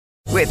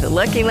With the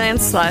Lucky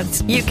Land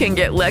Slots, you can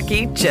get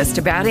lucky just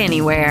about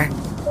anywhere.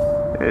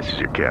 This is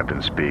your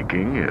captain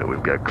speaking.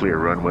 We've got clear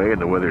runway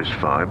and the weather's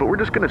fine, but we're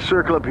just going to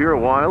circle up here a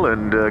while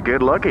and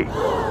get lucky.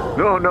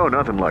 No,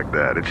 nothing like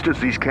that. It's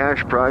just these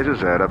cash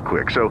prizes add up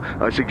quick. So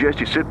I suggest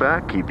you sit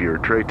back, keep your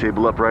tray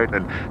table upright,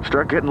 and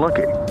start getting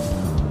lucky.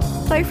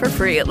 Play for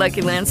free at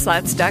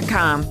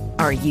LuckyLandSlots.com.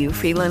 Are you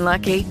feeling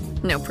lucky?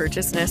 No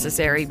purchase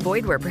necessary.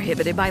 Void where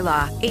prohibited by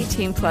law.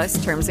 18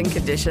 plus terms and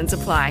conditions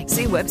apply.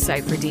 See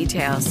website for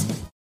details.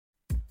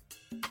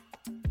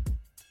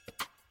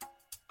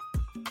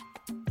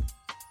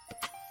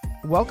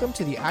 Welcome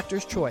to The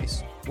Actor's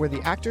Choice, where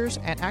the actors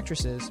and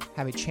actresses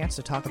have a chance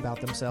to talk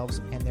about themselves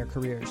and their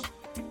careers.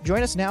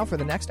 Join us now for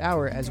the next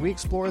hour as we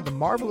explore the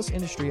marvelous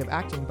industry of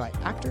acting by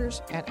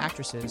actors and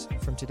actresses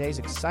from today's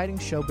exciting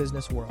show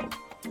business world.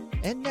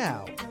 And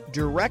now,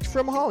 direct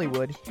from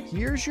Hollywood,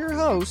 here's your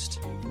host,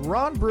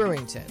 Ron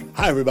Brewington.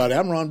 Hi, everybody.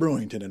 I'm Ron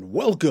Brewington, and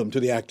welcome to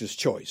The Actor's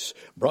Choice,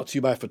 brought to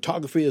you by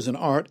Photography is an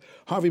Art,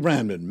 Harvey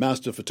Brandman,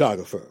 Master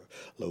Photographer,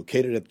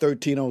 located at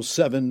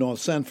 1307 North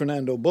San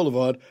Fernando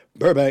Boulevard,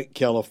 Burbank,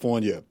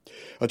 California.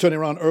 Attorney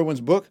Ron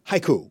Irwin's book,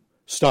 Haiku,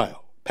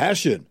 Style,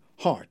 Passion,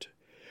 Heart.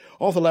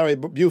 Author Larry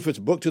Buford's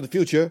book to the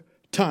future,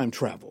 Time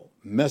Travel.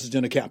 Message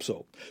in a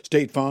Capsule.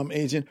 State Farm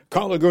agent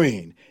Carla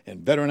Green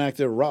and veteran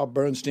actor Rob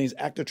Bernstein's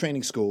Actor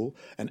Training School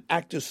and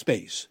Actor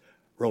Space.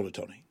 Roll it,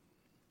 Tony.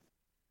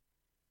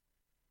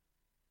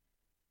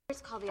 I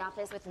just called the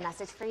office with a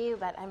message for you,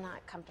 but I'm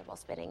not comfortable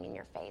spitting in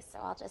your face, so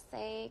I'll just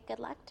say good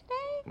luck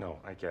today. No,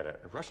 I get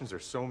it. The Russians are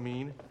so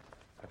mean.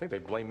 I think they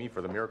blame me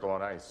for the miracle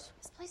on ice.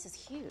 This place is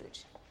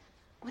huge.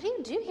 What do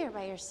you do here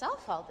by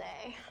yourself all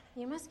day?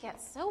 You must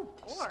get so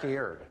bored.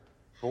 Scared.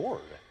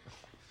 Bored.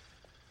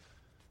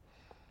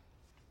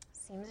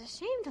 Seems a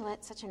shame to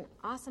let such an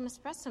awesome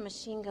espresso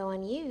machine go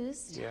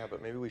unused. Yeah,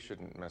 but maybe we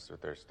shouldn't mess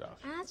with their stuff.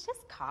 It's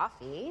just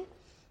coffee.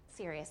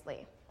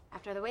 Seriously.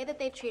 After the way that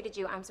they've treated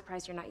you, I'm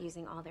surprised you're not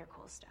using all their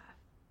cool stuff.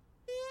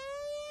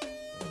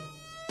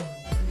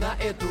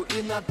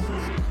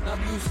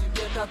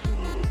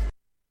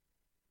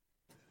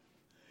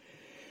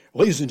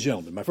 Ladies and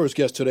gentlemen, my first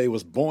guest today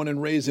was born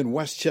and raised in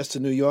Westchester,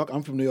 New York.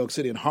 I'm from New York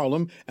City and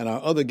Harlem, and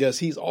our other guest,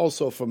 he's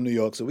also from New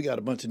York, so we got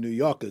a bunch of New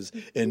Yorkers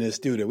in this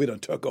studio. We done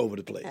took over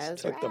the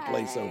place. The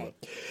place over.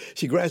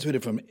 She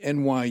graduated from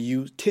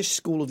NYU Tisch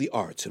School of the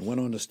Arts and went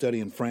on to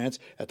study in France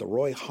at the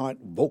Roy Hart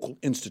Vocal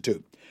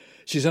Institute.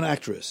 She's an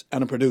actress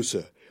and a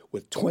producer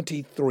with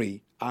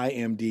 23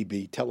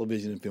 IMDb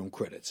television and film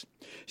credits.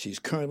 She's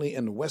currently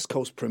in the West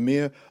Coast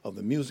premiere of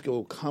the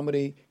musical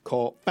comedy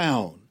called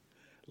Found.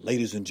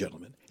 Ladies and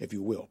gentlemen, if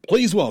you will,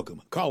 please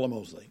welcome Karla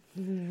Mosley.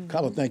 Mm-hmm.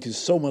 Karla, thank you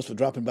so much for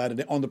dropping by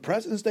today on the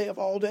President's Day of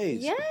all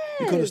days. Yes.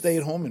 You could have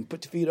stayed home and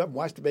put your feet up,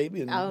 watched the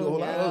baby, and do a whole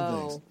lot of other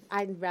things.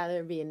 I'd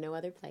rather be in no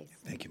other place.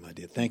 Thank you, my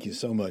dear. Thank you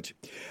so much.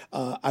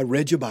 I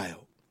read your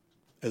bio,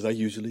 as I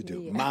usually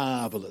do. Yeah.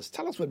 Marvelous.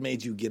 Tell us what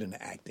made you get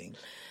into acting.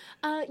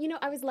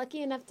 I was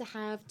lucky enough to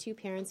have two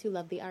parents who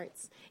love the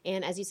arts.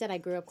 And as you said, I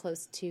grew up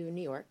close to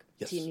New York,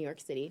 to New York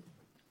City.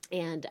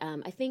 And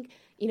I think,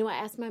 I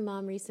asked my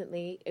mom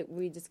recently,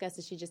 we discussed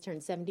that she just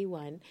turned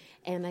 71,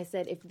 and I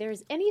said, if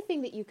there's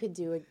anything that you could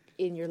do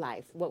in your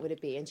life, what would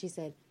it be? And she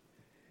said,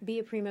 be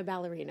a prima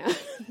ballerina.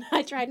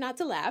 I tried not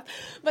to laugh,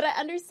 but I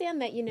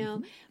understand that,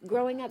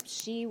 growing up,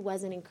 she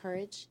wasn't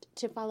encouraged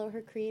to follow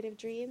her creative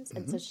dreams,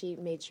 and so she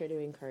made sure to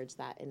encourage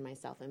that in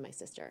myself and my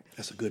sister.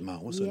 That's a good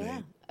mom. What's her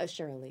name?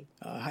 Shirley.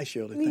 Hi,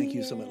 Shirley. Thank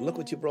you so much. Look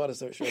what you brought us,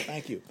 Shirley.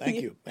 Thank you. Thank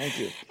you.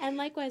 And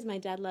likewise, my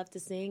dad loved to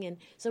sing, and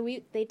so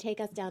they'd take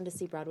us down to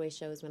see Broadway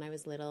shows when I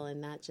was little,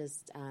 and that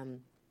just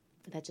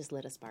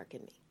lit a spark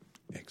in me.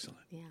 Excellent.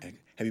 Yeah.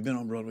 Have you been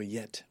on Broadway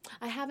yet?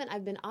 I haven't.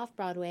 I've been off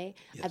Broadway.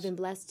 Yes. I've been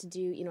blessed to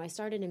do, I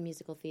started in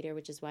musical theater,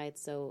 which is why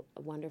it's so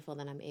wonderful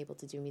that I'm able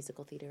to do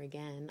musical theater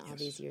again all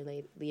these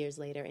years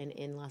later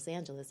in Los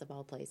Angeles, of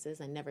all places.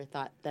 I never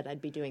thought that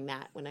I'd be doing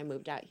that when I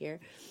moved out here.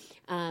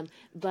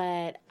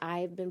 But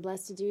I've been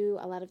blessed to do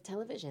a lot of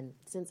television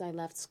since I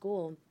left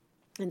school.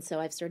 And so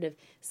I've sort of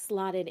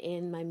slotted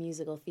in my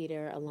musical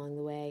theater along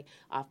the way.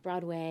 Off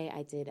Broadway,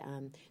 I did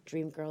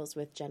Dreamgirls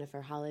with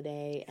Jennifer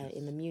Holliday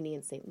in the Muni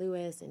in St.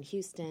 Louis and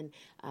Houston.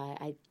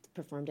 I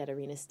performed at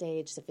Arena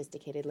Stage,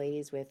 Sophisticated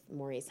Ladies with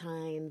Maurice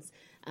Hines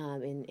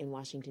in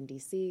Washington,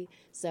 D.C.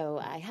 So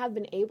I have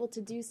been able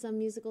to do some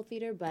musical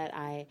theater, but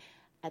I,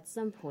 at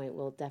some point,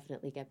 will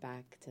definitely get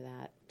back to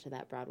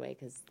that Broadway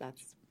because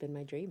that's been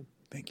my dream.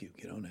 Thank you.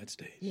 Get on that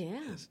stage. Yeah.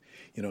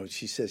 Yes.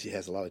 She says she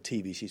has a lot of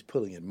TV. She's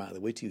pulling it mildly.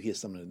 Wait till you hear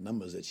some of the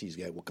numbers that she's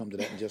got. We'll come to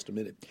that in just a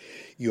minute.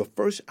 Your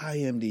first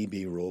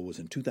IMDb role was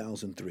in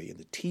 2003 in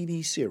the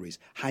TV series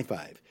High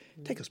Five.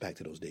 Take us back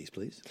to those days,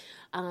 please.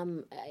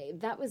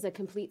 That was a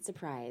complete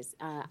surprise.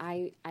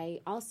 I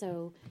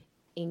also,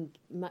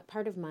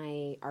 part of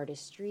my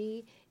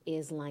artistry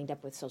is lined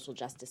up with social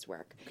justice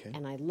work. Okay.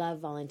 And I love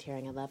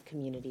volunteering. I love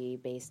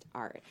community-based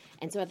art.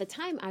 And so at the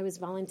time, I was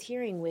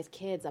volunteering with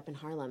kids up in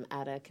Harlem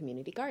at a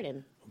community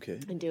garden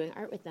and doing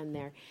art with them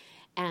there.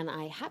 And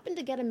I happened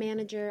to get a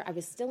manager. I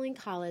was still in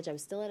college. I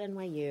was still at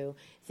NYU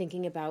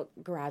thinking about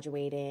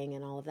graduating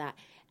and all of that.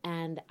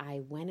 And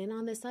I went in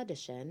on this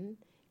audition,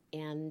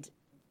 and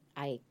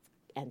I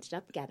ended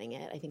up getting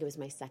it. I think it was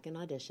my second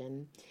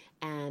audition.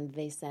 And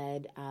they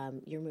said,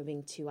 you're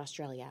moving to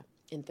Australia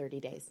in 30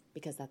 days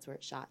because that's where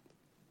it's shot.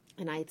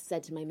 And I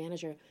said to my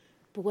manager,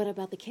 but what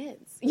about the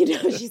kids?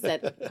 She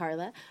said,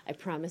 Karla, I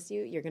promise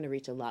you're going to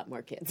reach a lot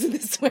more kids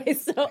this way.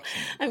 So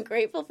I'm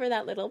grateful for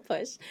that little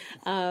push.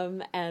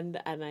 And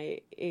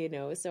I,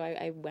 so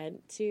I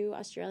went to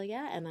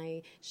Australia and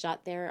I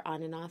shot there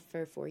on and off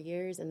for 4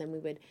 years. And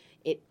then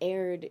it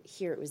aired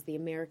here. It was the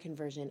American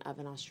version of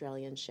an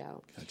Australian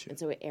show. Gotcha. And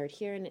so it aired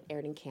here and it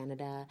aired in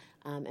Canada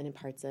and in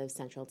parts of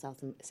Central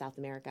and South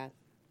America.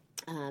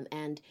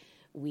 And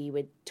we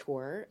would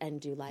tour and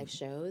do live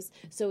shows.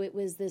 So it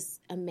was this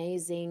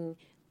amazing,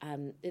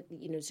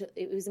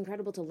 it was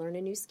incredible to learn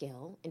a new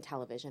skill in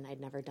television.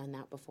 I'd never done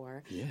that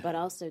before, but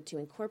also to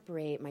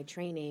incorporate my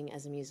training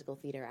as a musical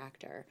theater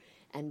actor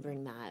and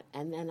bring that.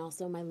 And then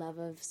also my love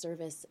of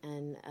service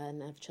and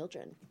of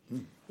children.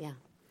 Yeah.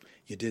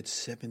 You did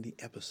 70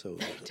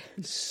 episodes.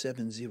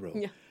 70.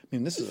 Yeah. I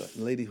mean, this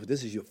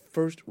is your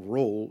first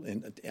role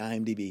in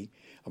IMDb.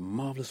 A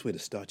marvelous way to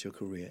start your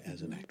career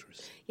as an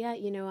actress. Yeah,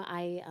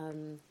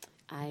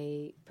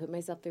 I put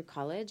myself through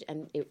college,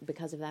 and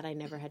because of that, I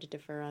never had to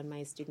defer on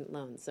my student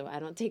loans. So I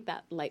don't take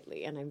that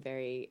lightly, and I'm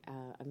very,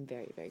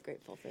 very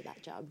grateful for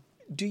that job.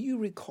 Do you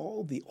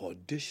recall the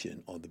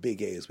audition, or the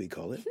big A as we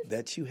call it,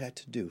 that you had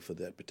to do for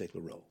that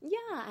particular role?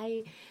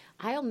 Yeah,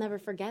 I'll never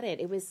forget it.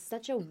 It was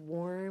such a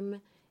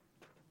warm.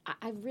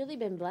 I've really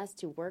been blessed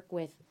to work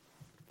with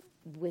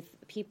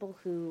people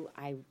who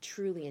I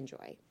truly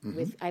enjoy.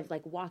 I've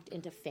walked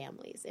into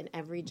families in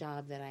every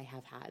job that I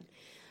have had.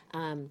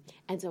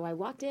 And so I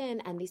walked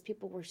in, and these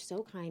people were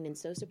so kind and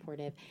so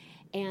supportive.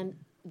 And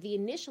the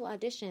initial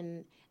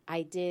audition,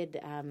 I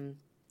did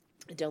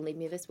Don't Leave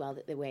Me This Way,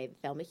 the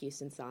Thelma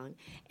Houston song.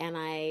 And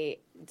I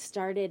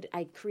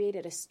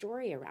created a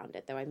story around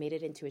it, though. I made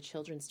it into a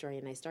children's story,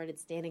 and I started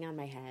standing on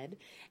my head.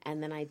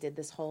 And then I did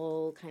this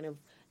whole kind of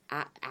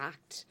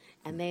act,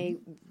 and they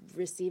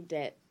received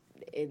it.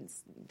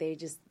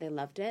 They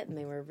loved it, and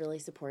they were really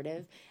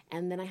supportive.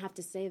 And then I have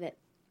to say that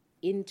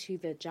into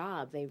the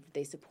job,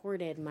 they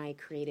supported my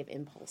creative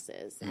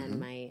impulses and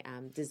my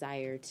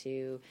desire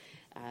to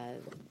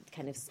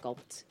kind of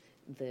sculpt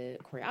the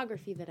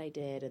choreography that I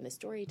did and the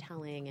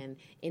storytelling and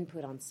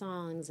input on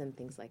songs and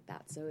things like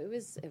that. So it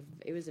was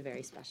a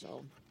very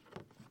special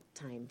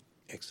time.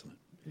 Excellent.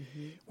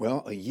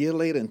 Well, a year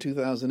later in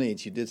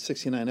 2008, you did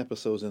 69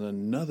 episodes in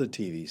another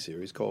TV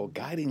series called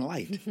Guiding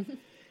Light.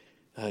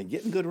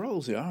 Getting good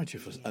roles there, aren't you,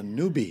 for a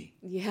newbie?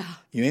 Yeah.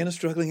 You ain't a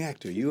struggling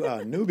actor. You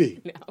are a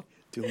newbie. No.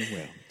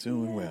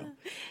 Doing well.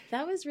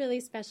 That was really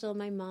special.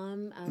 My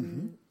mom,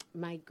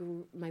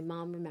 my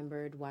mom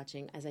remembered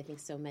watching, as I think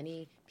so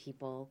many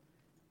people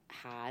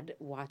had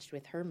watched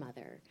with her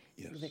mother,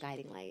 The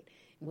Guiding Light.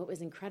 And what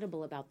was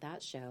incredible about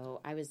that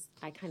show,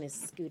 I kind of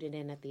scooted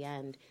in at the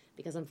end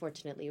because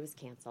unfortunately it was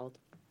canceled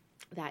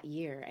that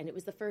year, and it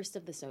was the first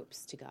of the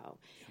soaps to go,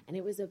 and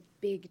it was a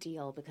big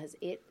deal because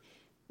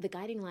The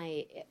Guiding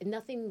Light,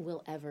 nothing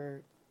will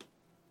ever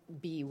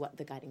be what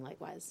The Guiding Light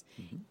was,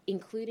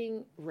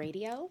 including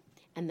radio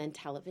and then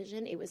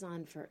television. It was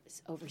on for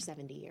over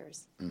 70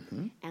 years.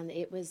 And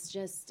it was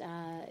just,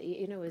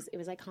 it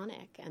was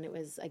iconic. And it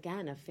was,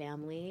 again, a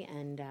family.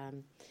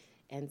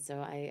 And so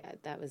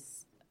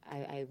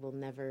I will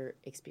never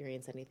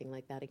experience anything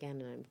like that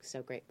again. And I'm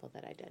so grateful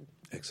that I did.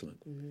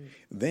 Excellent.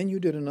 Then you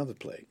did another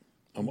play,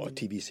 a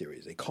TV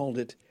series. They called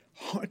it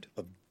Heart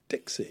of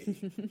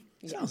Dixie.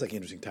 Sounds like an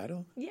interesting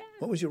title. Yeah.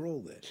 What was your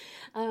role there?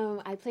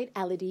 I played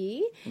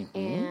Elodie,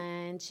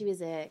 and she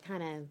was a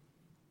kind of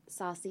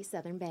saucy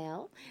Southern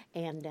belle,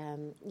 and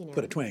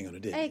put a twang on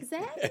it, didn't you?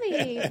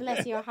 Exactly.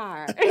 Bless your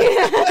heart.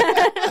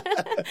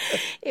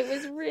 It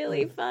was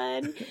really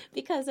fun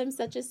because I'm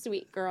such a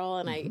sweet girl,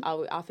 and I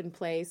often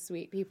play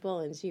sweet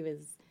people, and she was.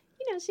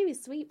 She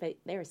was sweet, but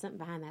there was something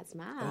behind that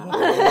smile.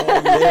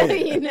 Oh,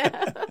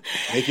 yeah.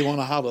 Make you want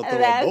to holler through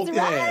both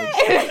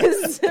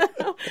hands.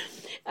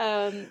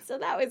 So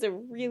that was a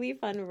really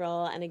fun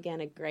role, and again,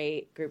 a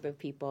great group of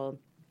people.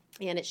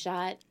 And it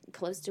shot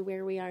close to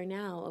where we are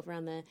now, over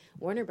on the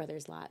Warner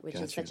Brothers lot, which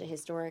is such a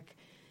historic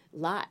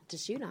lot to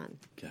shoot on.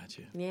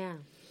 Gotcha. Yeah.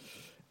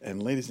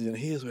 And ladies and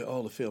gentlemen, here's where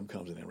all the film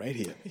comes in right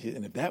here.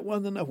 And if that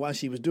wasn't enough, while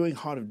she was doing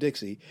Heart of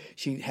Dixie,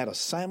 she had a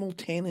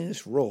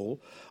simultaneous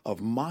role of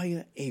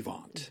Maya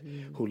Avant,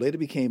 who later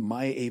became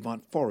Maya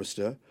Avant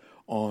Forrester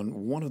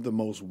on one of the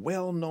most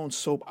well-known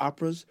soap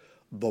operas,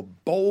 The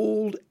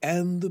Bold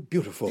and the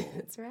Beautiful.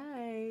 That's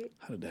right.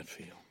 How did that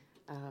feel?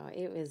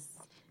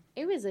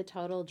 It was a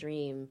total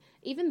dream.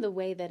 Even the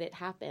way that it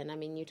happened. I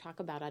mean, you talk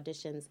about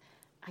auditions.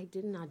 I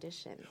didn't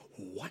audition.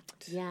 What?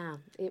 Yeah,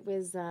 it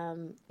was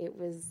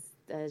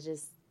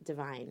just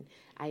divine.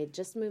 I had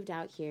just moved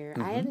out here.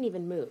 I hadn't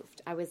even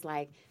moved. I was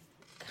like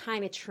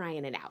kind of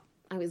trying it out.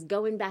 I was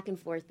going back and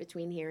forth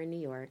between here and New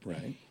York.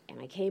 Right. And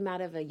I came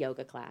out of a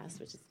yoga class,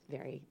 which is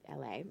very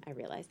LA, I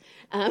realize.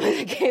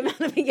 I came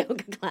out of a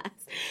yoga class,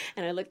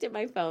 and I looked at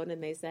my phone,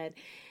 and they said,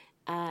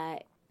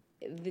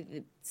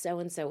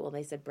 so-and-so, well,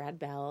 they said Brad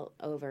Bell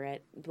over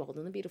at Bold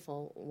and the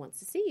Beautiful wants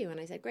to see you. And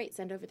I said, great,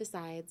 send over the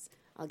sides.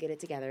 I'll get it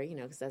together,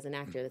 because as an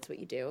actor, that's what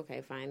you do.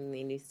 Okay, fine.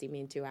 They need to see me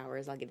in 2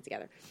 hours. I'll get it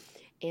together.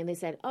 And they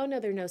said, oh, no,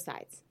 there are no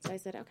sides. So I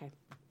said, okay.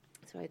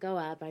 So I go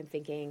up. I'm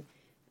thinking,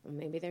 well,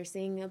 maybe they're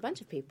seeing a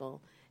bunch of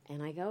people.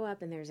 And I go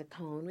up, and there's a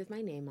cone with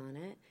my name on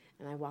it.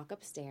 And I walk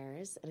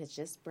upstairs, and it's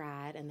just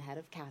Brad and the head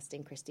of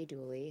casting, Christy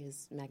Dooley,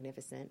 who's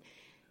magnificent.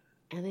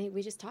 And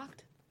we just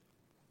talked.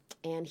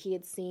 And he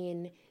had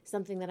seen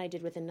something that I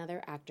did with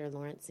another actor,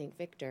 Lawrence St.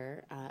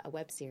 Victor, a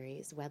web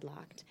series,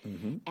 Wedlocked.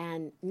 Mm-hmm.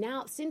 And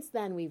now, since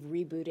then, we've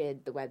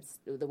rebooted the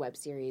web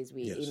series.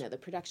 The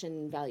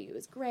production value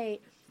is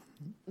great.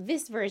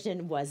 This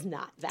version was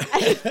not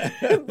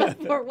that.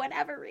 But for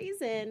whatever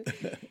reason,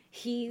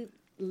 he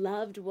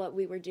loved what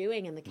we were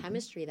doing and the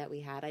chemistry that we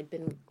had. I'd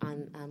been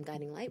on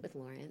Guiding Light with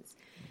Lawrence.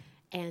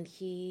 And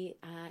he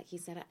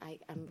said,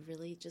 I'm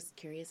really just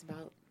curious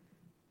about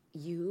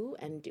you,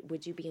 and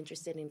would you be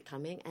interested in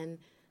coming? And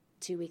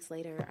 2 weeks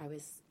later, I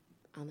was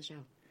on the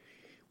show.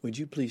 Would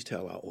you please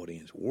tell our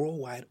audience,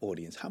 worldwide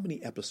audience, how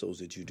many episodes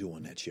did you do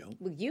on that show?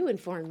 Well, you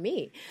informed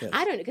me. Yes.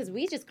 I don't know, because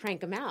we just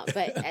crank them out.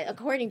 But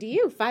according to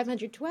you,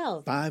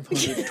 512.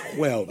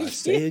 512. I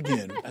say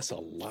again, that's a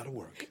lot of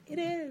work. It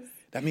is.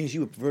 That means you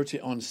were virtually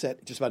on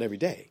set just about every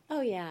day.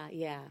 Oh,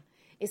 yeah.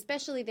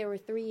 Especially there were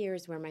 3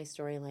 years where my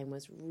storyline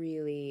was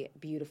really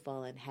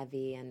beautiful and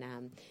heavy, and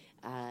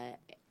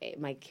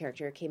my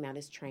character came out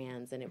as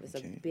trans, and it was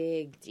a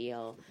big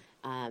deal.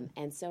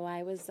 And so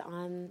I was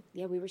on,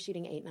 we were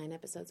shooting 8-9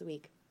 episodes a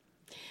week.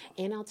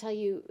 And I'll tell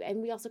you,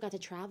 and we also got to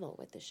travel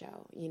with the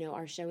show.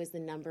 Our show is the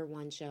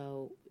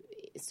 #1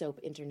 soap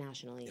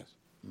internationally. Yes.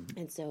 Mm-hmm.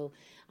 And so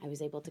I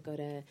was able to go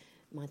to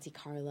Monte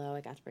Carlo. I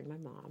got to bring my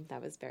mom.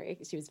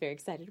 She was very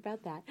excited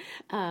about that.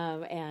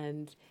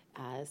 And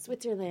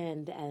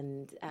Switzerland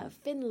and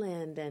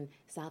Finland and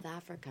South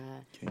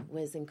Africa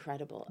was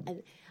incredible.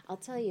 And I'll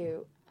tell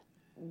you,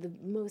 the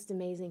most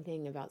amazing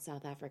thing about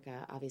South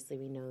Africa, obviously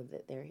we know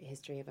that their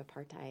history of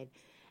apartheid.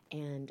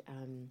 And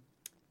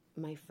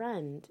my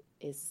friend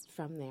is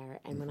from there.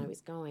 And when I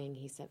was going,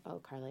 he said, oh,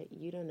 Karla,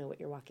 you don't know what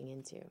you're walking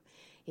into.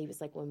 He was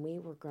like, when we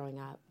were growing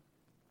up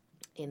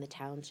in the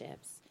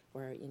townships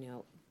where,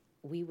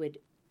 we would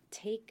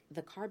take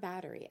the car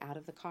battery out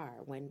of the car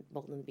when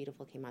Bold and the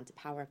Beautiful came on to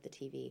power up the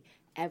TV,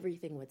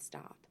 everything would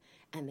stop,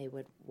 and they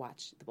would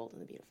watch The Bold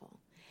and the Beautiful.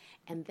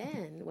 And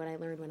then what I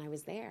learned when I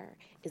was there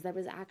is that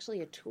was actually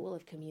a tool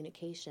of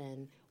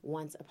communication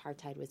once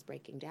apartheid was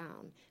breaking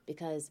down,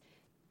 because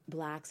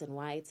blacks and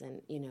whites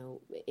and,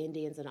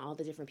 Indians and all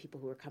the different people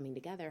who were coming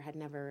together had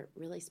never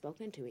really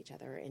spoken to each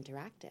other or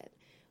interacted.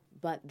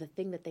 But the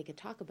thing that they could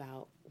talk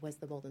about was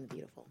The Bold and the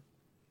Beautiful.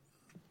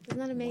 Isn't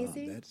that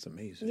amazing? Wow, that's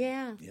amazing.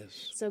 Yeah.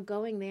 Yes. So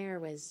going there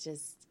was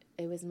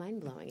it was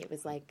mind-blowing. It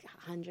was like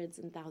hundreds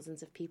and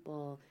thousands of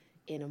people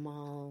in a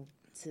mall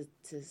to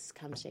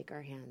come shake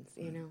our hands,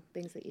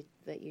 things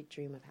that you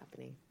dream of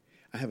happening.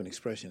 I have an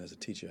expression as a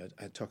teacher.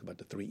 I talk about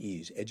the 3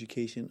 E's: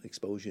 education,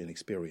 exposure, and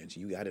experience.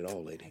 You got it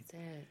all, lady. That's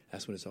it.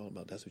 That's what it's all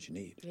about. That's what you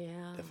need.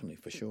 Yeah. Definitely,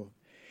 for sure.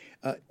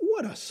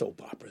 What are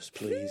soap operas,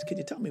 please? Could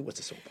you tell me what's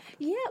a soap opera?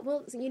 Yeah,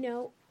 well,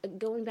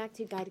 going back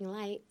to Guiding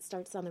Light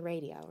starts on the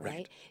radio,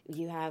 right?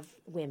 You have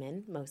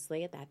women,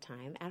 mostly at that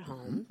time, at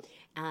home,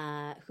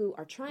 who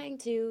are trying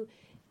to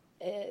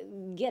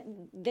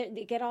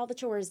get all the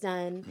chores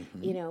done,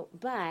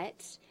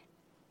 but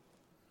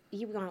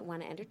you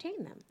want to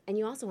entertain them. And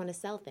you also want to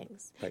sell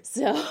things. Right.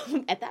 So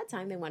at that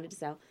time, they wanted to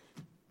sell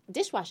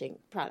dishwashing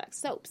products,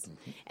 soaps.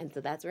 And so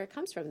that's where it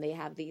comes from. They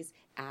have these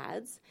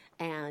ads,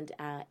 and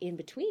in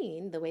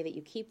between, the way that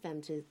you keep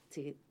them to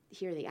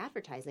hear the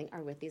advertising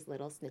are with these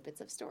little snippets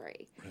of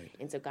story. Right.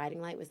 And so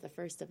Guiding Light was the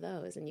first of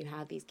those. And you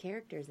have these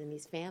characters and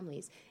these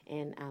families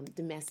and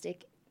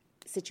domestic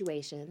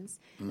situations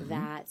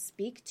that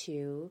speak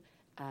to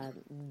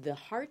the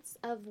hearts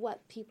of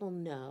what people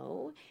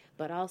know,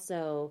 but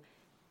also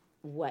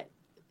what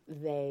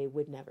they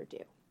would never do.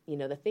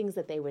 The things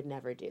that they would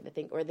never do, the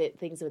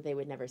things that they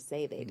would never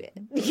say they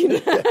did.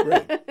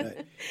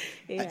 Right.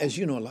 Yeah. As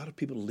you know, a lot of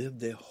people live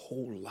their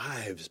whole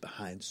lives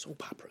behind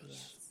soap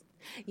operas. Yes.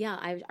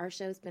 Yeah, our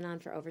show's been on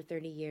for over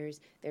 30 years.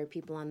 There are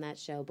people on that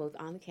show, both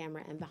on the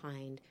camera and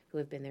behind, who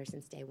have been there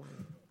since day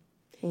one.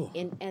 Oh.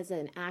 And as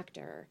an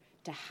actor,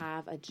 to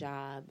have a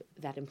job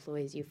that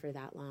employs you for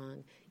that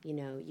long,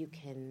 you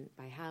can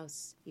buy a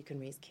house, you can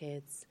raise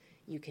kids,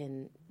 you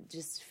can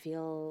just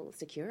feel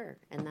secure.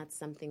 And that's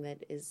something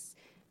that is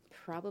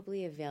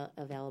probably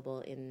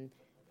available in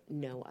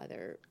no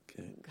other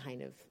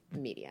kind of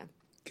media.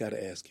 Got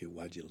to ask you,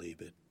 why'd you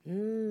leave it?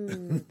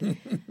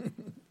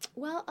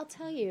 Well, I'll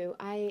tell you,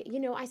 I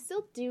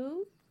still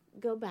do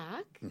go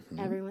back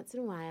every once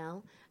in a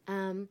while.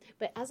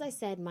 But as I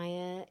said,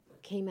 Maya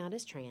came out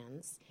as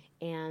trans,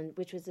 and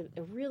which was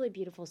a really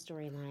beautiful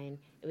storyline.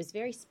 It was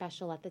very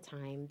special at the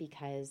time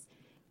because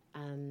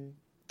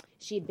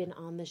she had been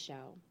on the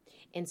show.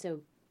 And so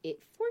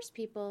it forced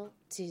people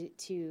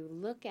to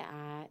look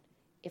at,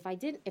 if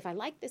I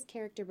liked this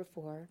character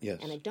before,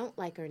 and I don't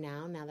like her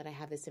now that I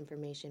have this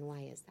information,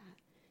 why is that?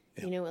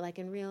 you know, like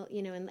in real,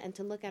 you know, and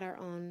to look at our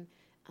own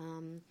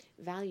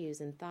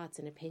values and thoughts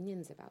and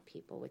opinions about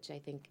people, which I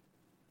think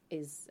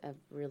is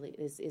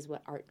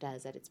what art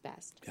does at its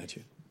best.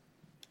 Gotcha.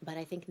 But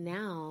I think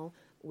now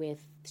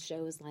with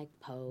shows like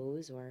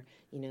Pose or,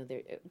 you know,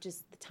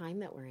 just the time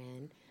that we're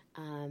in,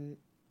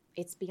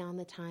 it's beyond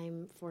the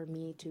time for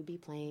me to be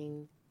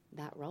playing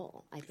that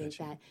role. I think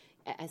that,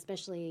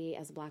 especially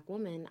as a Black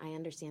woman, I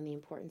understand the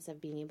importance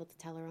of being able to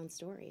tell our own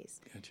stories.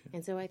 Gotcha.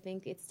 And so I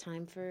think it's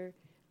time for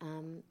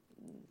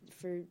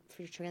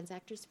trans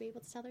actors to be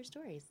able to tell their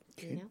stories.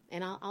 Okay. You know,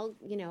 and I'll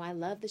you know, I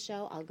love the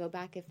show. I'll go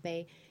back if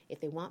they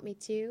want me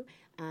to.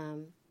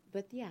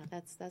 But yeah,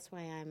 that's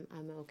why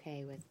I'm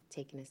okay with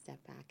taking a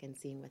step back and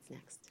seeing what's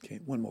next. Okay,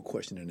 one more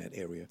question in that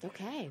area.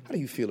 Okay. How do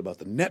you feel about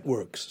the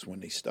networks when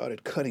they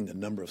started cutting the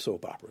number of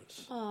soap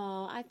operas?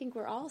 Oh, I think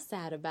we're all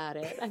sad about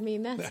it. I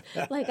mean, that's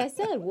like I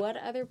said, what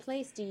other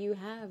place do you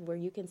have where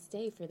you can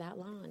stay for that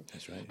long?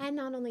 That's right. And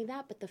not only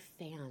that, but the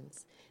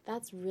fans.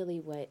 That's really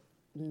what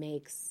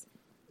makes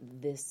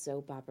this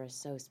soap opera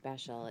so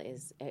special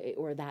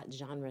or that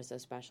genre so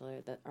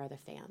special are the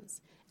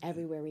fans.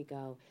 Everywhere we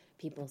go,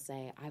 people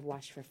say, "I've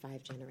watched for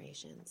 5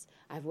 generations."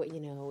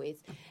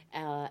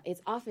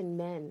 It's often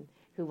men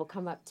who will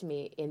come up to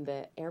me in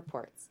the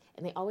airports,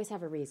 and they always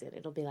have a reason.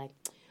 It'll be like,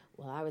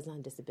 "Well, I was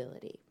on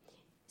disability,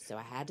 so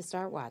I had to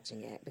start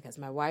watching it because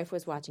my wife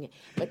was watching it.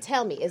 But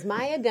tell me, is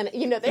Maya gonna?"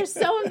 You know, they're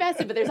so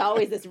invested, but there's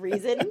always this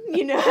reason.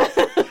 You know,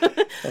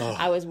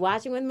 I was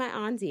watching with my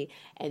auntie,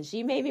 and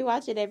she made me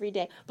watch it every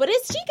day. But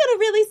is she gonna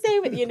really say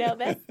what? You know,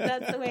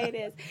 that's the way it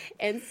is.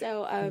 And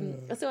so,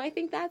 so I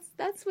think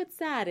that's what's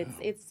sad. It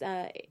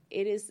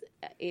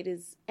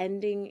is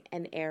ending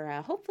an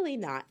era. Hopefully,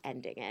 not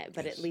ending it,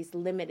 but at least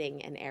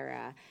limiting an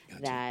era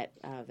that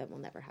we'll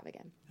never have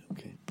again.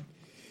 Okay.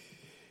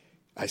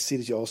 I see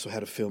that you also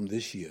had a film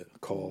this year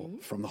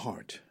called From the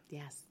Heart.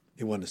 Yes.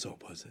 It wasn't a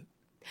soap, was it?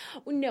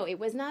 Well, no, it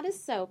was not a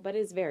soap, but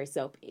it's very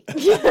soapy.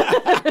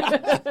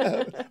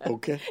 Okay.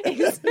 Okay.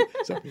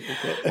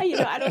 You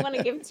know, I don't want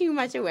to give too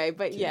much away,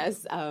 but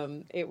yes,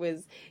 it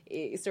was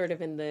sort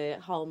of in the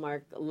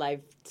Hallmark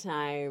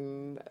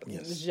Lifetime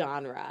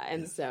genre,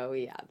 and so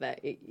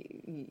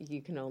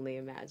you can only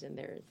imagine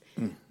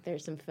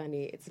there's some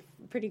funny. It's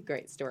a pretty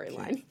great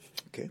storyline.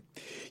 Okay,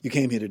 you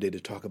came here today to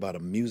talk about a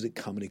music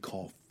comedy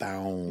called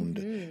Found.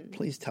 Mm-hmm.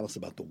 Please tell us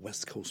about the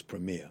West Coast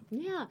premiere.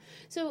 Yeah,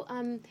 so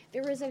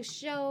there was a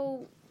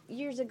show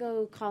years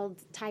ago called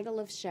Title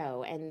of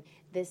Show, and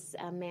this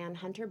man,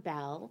 Hunter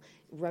Bell,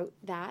 wrote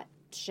that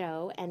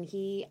show, and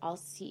he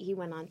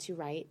went on to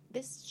write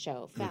this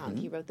show, Found.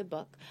 Mm-hmm. He wrote the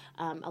book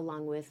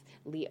along with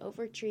Lee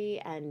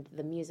Overtree, and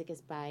the music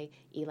is by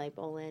Eli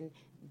Bolin.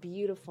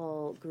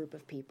 Beautiful group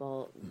of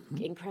people,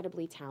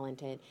 incredibly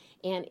talented,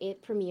 and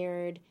it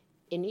premiered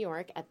in New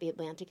York at the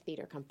Atlantic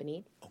Theater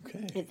Company.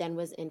 Okay. It then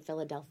was in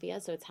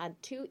Philadelphia, so it's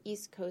had 2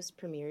 East Coast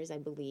premieres, I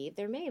believe.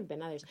 There may have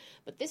been others,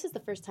 but this is the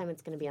first time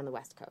it's going to be on the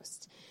West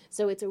Coast.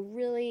 So it's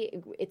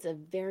a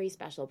very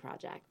special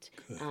project,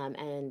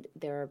 and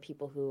there are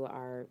people who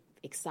are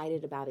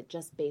excited about it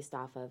just based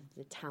off of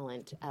the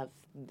talent of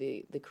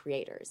the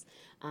creators.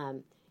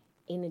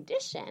 In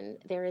addition,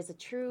 there is a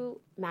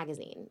true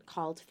magazine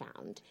called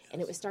Found,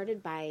 and it was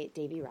started by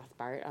Davey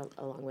Rothbart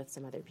along with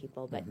some other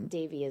people. But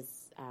Davey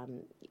is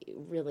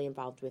really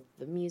involved with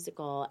the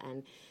musical,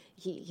 and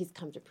he's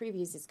come to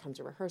previews, he's come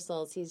to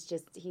rehearsals. He's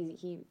just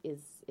he is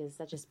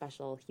such a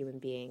special human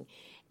being,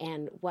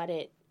 and what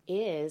it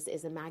is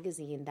a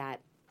magazine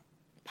that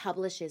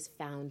publishes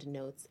found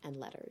notes and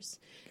letters.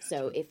 Gotcha.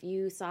 So if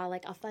you saw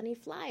like a funny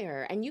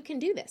flyer, and you can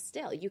do this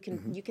still, you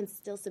can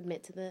still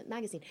submit to the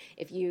magazine.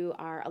 If you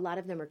are, a lot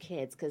of them are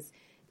kids because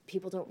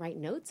people don't write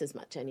notes as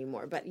much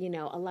anymore, but you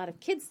know, a lot of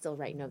kids still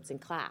write notes in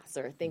class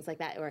or things like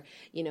that. Or,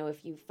 you know,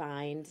 if you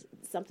find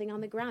something on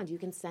the ground, you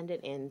can send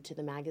it in to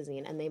the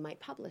magazine and they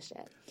might publish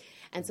it.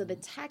 And so the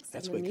text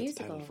of the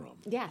musical,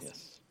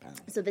 yes.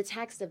 So the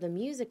text of the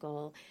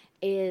musical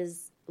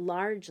is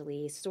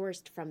largely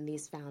sourced from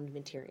these found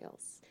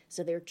materials.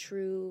 So they're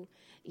true,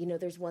 you know,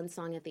 there's one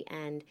song at the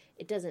end,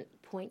 it doesn't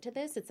point to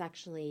this, it's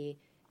actually,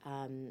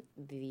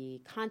 the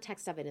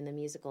context of it in the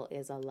musical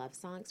is a love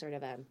song, sort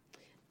of a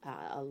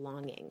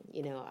longing,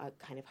 you know, a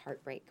kind of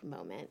heartbreak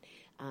moment.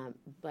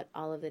 But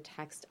all of the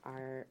text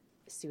are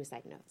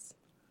suicide notes.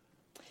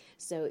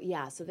 So,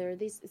 yeah, so there are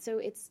these, so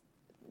it's,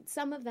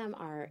 some of them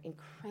are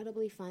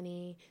incredibly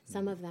funny.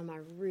 Some of them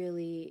are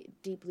really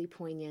deeply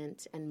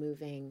poignant and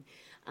moving.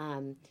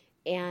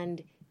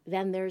 And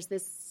then there's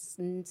this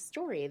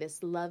story,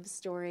 this love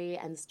story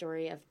and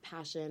story of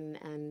passion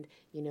and,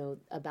 you know,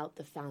 about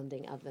the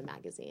founding of the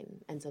magazine.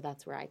 And so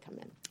that's where I come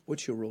in.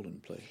 What's your role in the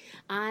play?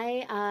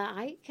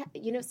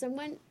 You know,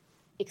 someone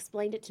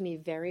explained it to me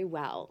very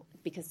well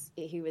because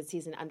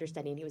he's an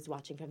understudy and he was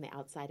watching from the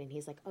outside and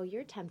he's like, "Oh,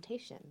 you're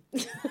Temptation."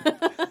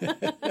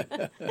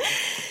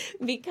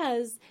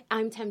 Because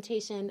I'm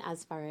Temptation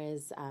as far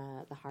as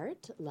the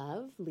heart,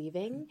 love,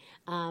 leaving,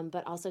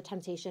 but also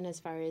Temptation as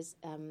far as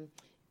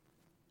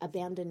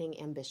abandoning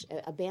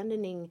ambition,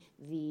 abandoning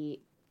the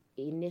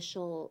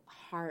initial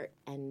heart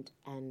and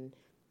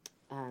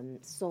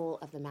soul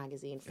of the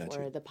magazine for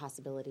Gotcha. the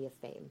possibility of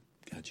fame.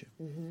 Gotcha.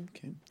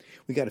 Okay.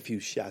 We got a few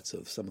shots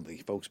of some of the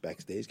folks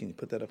backstage. Can you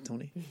put that up,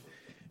 Tony?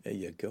 There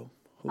you go.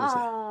 Who is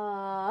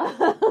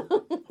that?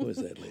 Who is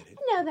that lady?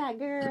 I know that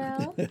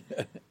girl.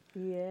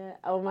 Yeah.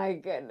 Oh, my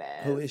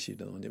goodness. Who is she,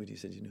 though? You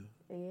said you knew.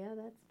 Yeah,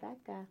 that's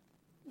Becca.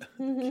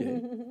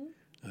 Okay.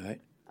 All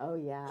right. Oh,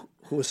 yeah.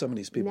 Who are some of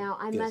these people? Now,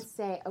 I must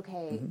say,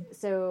 okay,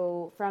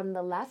 so from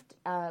the left,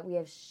 we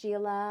have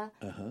Sheila.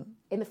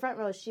 In the front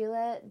row is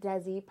Sheila,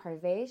 Desi,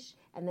 Parvesh,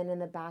 and then in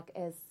the back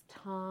is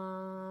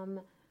Tom.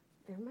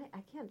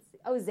 I can't see.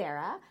 Oh,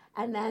 Zara,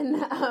 and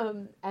then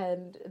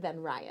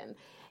Ryan.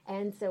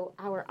 And so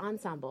our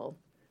ensemble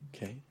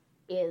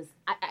is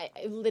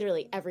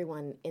literally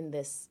everyone in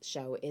this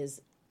show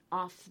is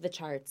off the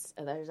charts.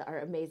 There's our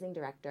amazing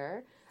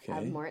director,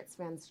 Moritz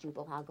van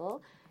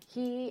Struppelhagel.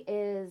 He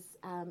is,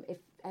 if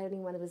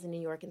anyone was in New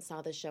York and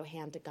saw the show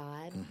Hand to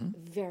God,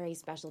 very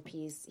special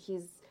piece.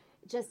 He's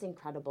just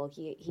incredible.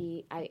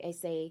 I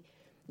say,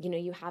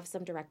 you have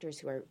some directors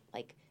who are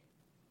like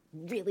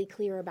really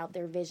clear about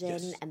their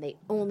vision and they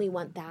only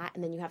want that,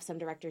 and then you have some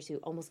directors who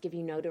almost give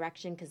you no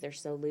direction because they're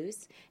so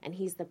loose, and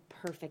he's the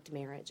perfect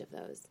marriage of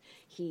those.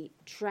 He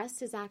trusts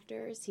his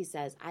actors. He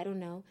says, I don't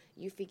know,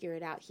 you figure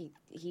it out. He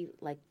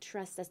like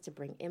trusts us to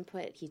bring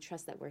input. He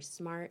trusts that we're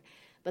smart,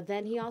 but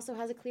then he also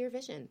has a clear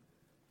vision.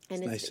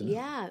 And it's nice to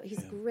know.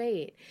 He's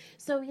great.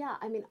 So,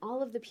 I mean,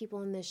 all of the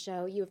people in this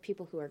show, you have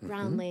people who are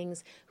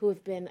groundlings, who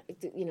have been,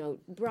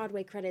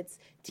 Broadway credits,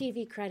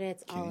 TV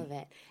credits, all of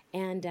it.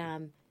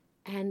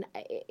 And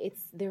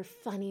they're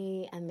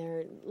funny, and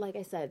they're, like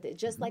I said,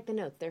 just like the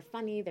notes. They're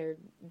funny, they're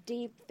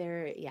deep,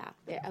 they're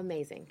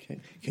amazing.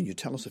 Okay. Can you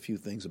tell us a few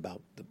things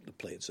about the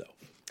play itself?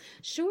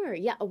 Sure.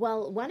 Yeah.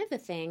 Well, one of the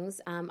things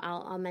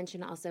I'll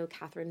mention also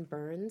Catherine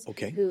Burns,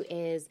 who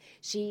is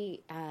a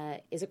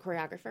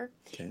choreographer,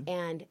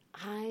 and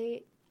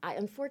I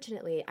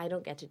unfortunately I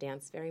don't get to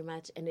dance very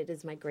much, and it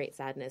is my great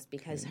sadness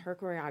because her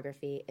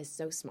choreography is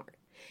so smart.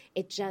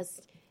 It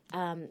just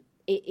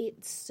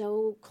it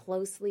so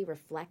closely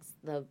reflects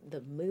the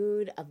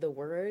mood of the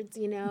words,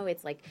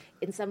 It's like,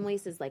 in some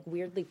ways, is like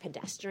weirdly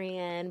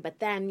pedestrian, but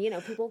then,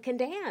 people can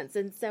dance.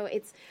 And so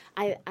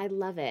I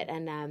love it.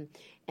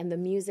 And the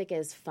music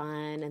is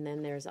fun. And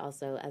then there's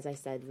also, as I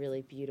said,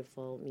 really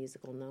beautiful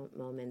musical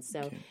moments.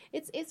 So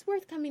it's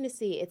worth coming to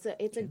see.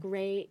 It's a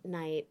great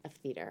night of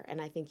theater.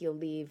 And I think you'll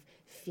leave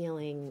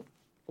feeling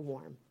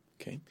warm.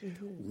 Okay.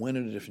 When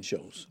are the different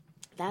shows?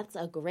 That's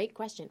a great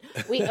question.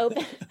 We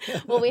open.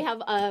 Well, we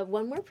have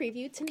one more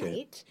preview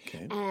tonight,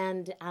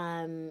 and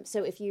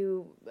so if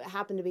you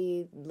happen to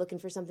be looking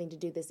for something to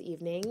do this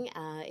evening,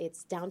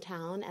 it's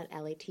downtown at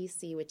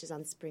LATC, which is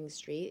on Spring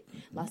Street,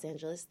 Los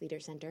Angeles Theater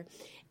Center,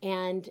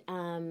 and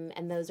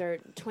those are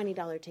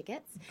 $20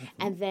 tickets,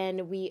 and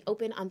then we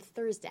open on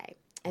Thursday,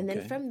 and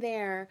then from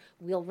there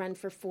we'll run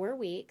for 4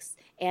 weeks,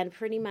 and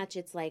pretty much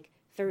it's like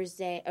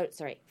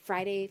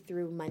Friday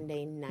through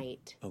Monday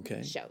night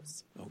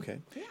shows.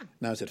 Okay. Yeah.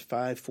 Now, it's at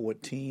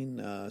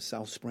 514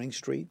 South Spring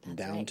Street,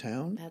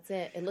 downtown. Right. That's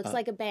it. It looks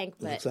like a bank,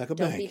 but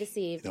don't be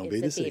deceived. Don't it's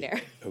be deceived.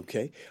 Theater.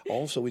 Okay.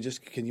 Also,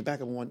 can you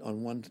back up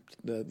on one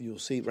you'll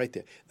see right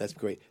there. That's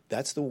great.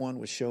 That's the one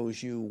which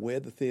shows you where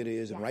the theater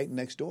is, and right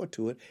next door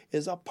to it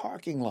is a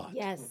parking lot.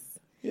 Yes.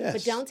 Yes.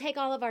 But don't take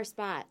all of our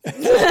spots.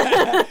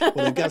 Well,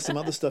 they've got some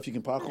other stuff. You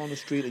can park on the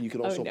street, and you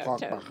can also park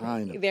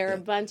behind them. There are a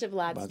bunch of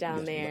lots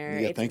down there.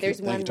 Yeah,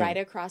 there's one right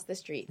across the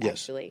street,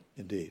 actually.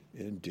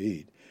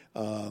 Indeed.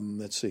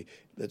 Let's see.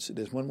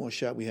 There's one more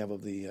shot we have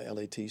of the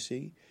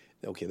LATC.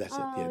 Okay, that's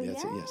it. Yeah,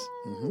 that's it. Yes.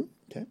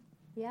 Okay.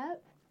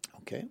 Yep.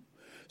 Okay.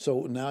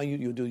 So now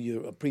you do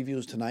your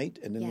previews tonight,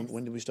 and then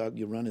when do we start?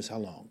 Your run is how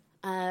long?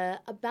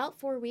 About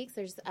 4 weeks.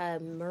 There's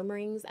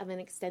murmurings of an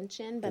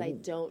extension, but I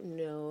don't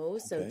know.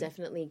 So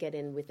definitely get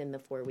in within the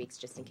 4 weeks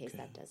just in case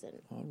that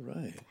doesn't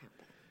happen.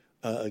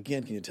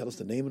 Again, can you tell us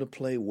the name of the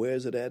play, where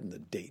is it at, and the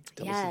date?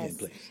 Tell us again,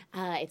 please.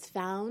 It's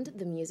Found,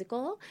 the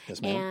musical,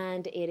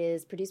 and it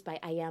is produced by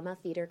Ayama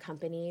Theater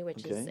Company,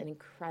 which is an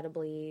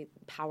incredibly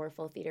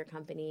powerful theater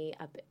company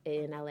up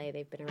in LA.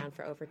 They've been around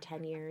for over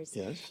 10 years,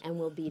 and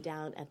will be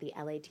down at the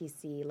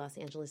LATC, Los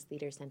Angeles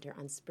Theater Center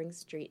on Spring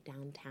Street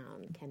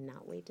downtown.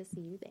 Cannot wait to see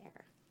you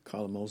there.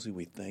 Karla Mosley,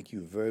 we thank you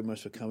very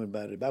much for coming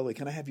by. By the way,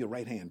 can I have your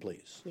right hand,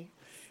 please? Yeah.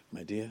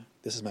 My dear,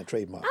 this is my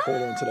trademark.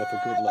 Hold on to that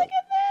for good luck.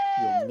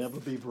 You'll never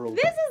be broken.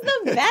 This is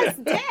the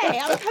best day.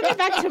 I'm coming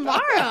back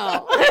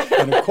tomorrow.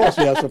 And of course,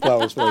 we have some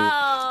flowers for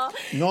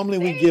you. Normally,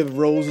 we give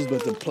roses,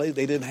 but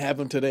they didn't have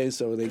them today,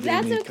 so they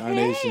gave me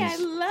carnations. I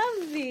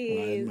love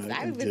these.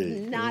 I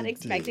was not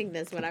expecting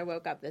this when I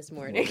woke up this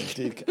morning.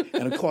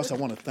 And of course, I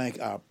want to thank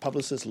our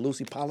publicist,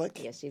 Lucy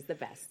Pollock. Yes, she's the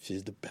best.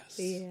 She's the best.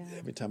 Yeah.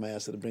 Every time I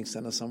ask her to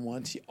send us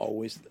someone, she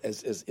always,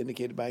 as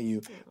indicated by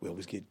you, we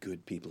always get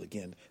good people.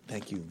 Again,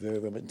 thank you very,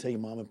 very much. And tell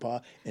your mom and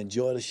pa,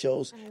 enjoy the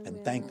shows,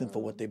 and thank them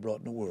for what they brought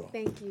in the world.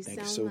 Thank you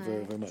so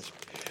much.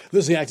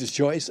 This is The Actor's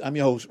Choice. I'm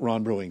your host,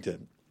 Ron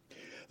Brewington.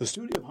 The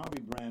studio of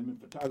Harvey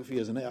Brandman Photography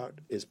as an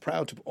Art is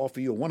proud to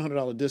offer you a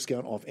 $100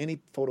 discount off any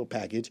photo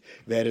package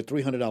if added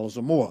 $300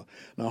 or more.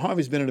 Now,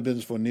 Harvey's been in the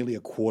business for nearly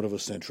a quarter of a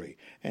century,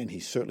 and he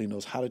certainly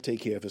knows how to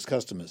take care of his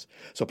customers.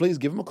 So please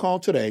give him a call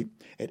today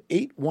at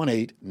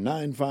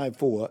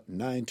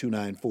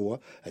 818-954-9294.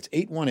 That's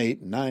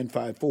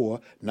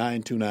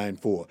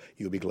 818-954-9294.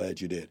 You'll be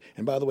glad you did.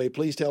 And by the way,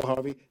 please tell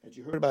Harvey that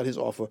you heard about his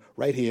offer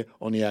right here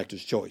on The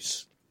Actor's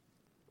Choice.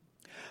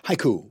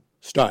 Haiku,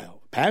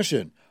 style,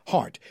 passion,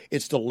 heart.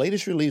 It's the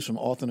latest release from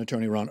author and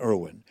attorney Ron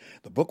Irwin.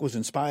 The book was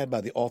inspired by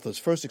the author's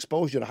first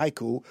exposure to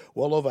haiku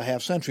well over a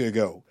half-century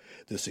ago.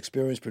 This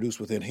experience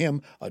produced within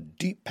him a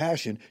deep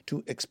passion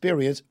to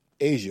experience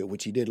Asia,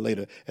 which he did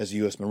later as a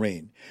U.S.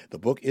 Marine. The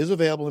book is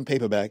available in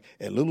paperback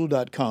at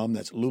lulu.com.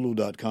 That's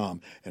lulu.com.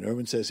 And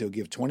Irwin says he'll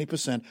give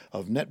 20%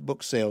 of net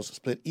book sales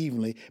split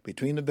evenly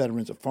between the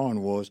veterans of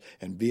foreign wars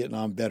and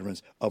Vietnam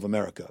veterans of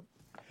America.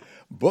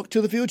 Book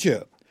to the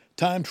future.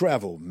 Time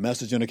Travel,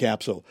 Message in a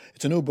Capsule.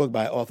 It's a new book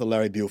by author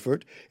Larry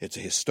Buford. It's a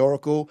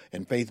historical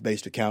and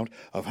faith-based account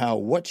of how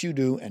what you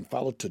do and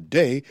follow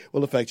today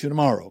will affect you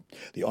tomorrow.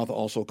 The author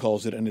also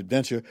calls it an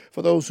adventure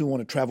for those who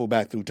want to travel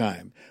back through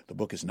time. The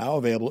book is now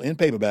available in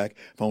paperback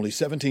for only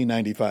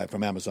 $17.95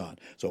 from Amazon.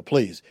 So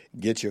please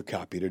get your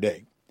copy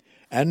today.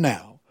 And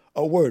now,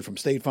 a word from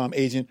State Farm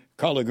agent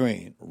Karla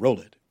Green. Roll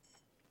it.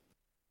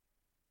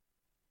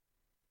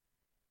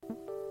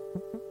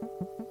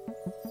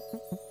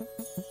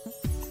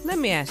 Let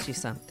me ask you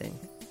something.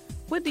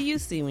 What do you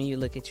see when you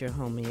look at your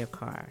home and your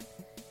car?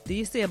 Do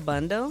you see a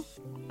bundle?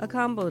 A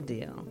combo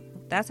deal?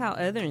 That's how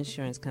other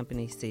insurance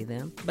companies see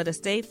them. But a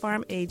State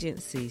Farm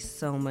agent sees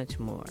so much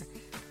more.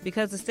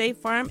 Because the State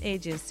Farm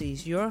agent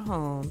sees your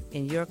home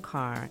and your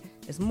car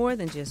as more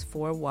than just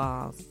four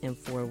walls and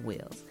four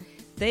wheels.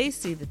 They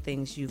see the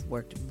things you've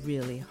worked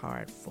really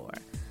hard for.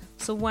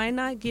 So why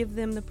not give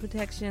them the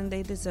protection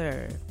they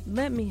deserve?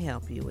 Let me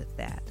help you with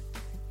that.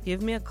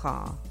 Give me a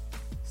call.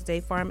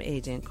 State Farm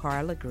agent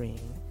Karla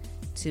Green,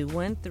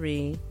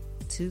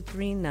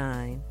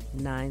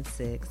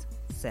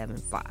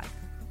 213-239-9675.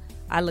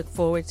 I look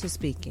forward to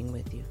speaking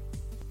with you.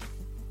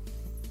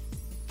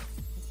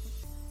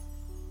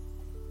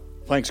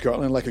 Thanks,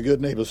 Karla. And like a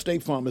good neighbor,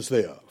 State Farm is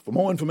there. For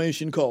more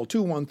information, call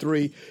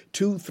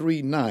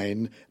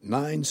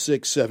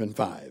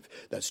 213-239-9675.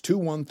 That's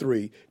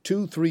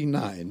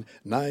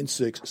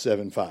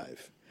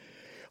 213-239-9675.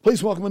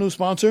 Please welcome a new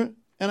sponsor,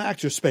 An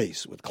Actor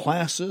Space, with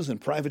classes and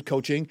private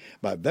coaching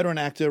by veteran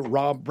actor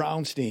Rob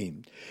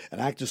Brownstein. An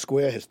Actor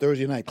Square has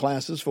Thursday night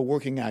classes for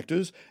working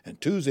actors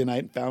and Tuesday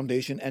night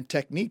foundation and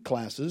technique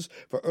classes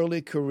for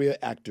early career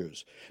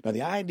actors. Now,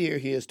 the idea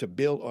here is to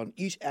build on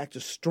each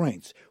actor's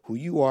strengths, who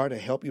you are, to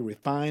help you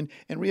refine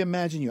and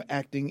reimagine your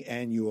acting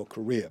and your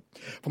career.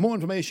 For more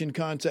information,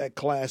 contact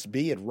Class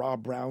B at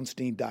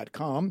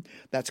robbrownstein.com.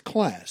 That's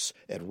class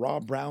at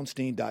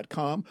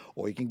robbrownstein.com,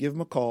 or you can give him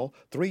a call,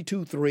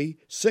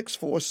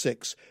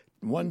 323-646-1268.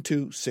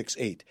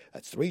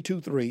 That's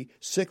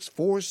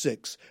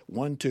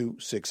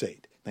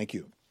 323-646-1268. Thank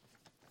you.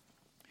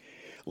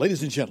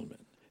 Ladies and gentlemen,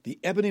 the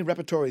Ebony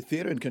Repertory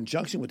Theater, in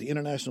conjunction with the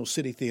International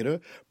City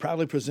Theater,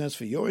 proudly presents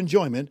for your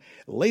enjoyment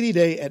Lady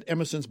Day at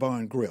Emerson's Bar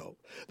and Grill.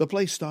 The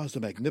play stars the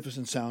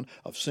magnificent sound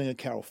of singer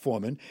Carol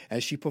Foreman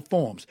as she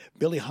performs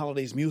Billie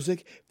Holiday's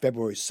music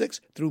February 6th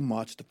through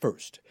March the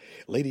 1st.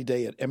 Lady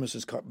Day at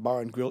Emerson's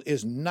Bar and Grill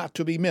is not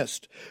to be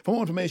missed. For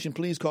more information,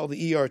 please call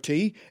the ERT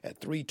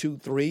at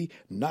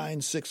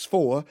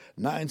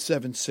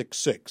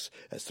 323-964-9766.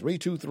 That's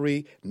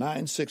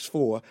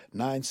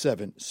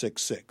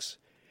 323-964-9766.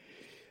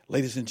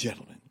 Ladies and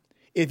gentlemen,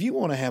 if you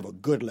want to have a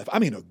good laugh,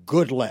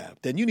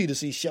 then you need to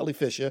see Shelley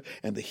Fisher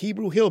and the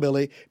Hebrew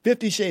Hillbilly,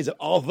 50 Shades of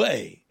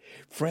Ave.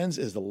 Friends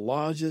is the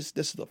largest,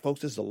 this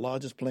is the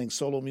largest playing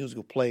solo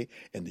musical play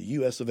in the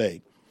U.S. of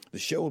A. The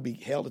show will be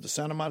held at the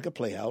Santa Monica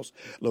Playhouse,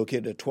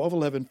 located at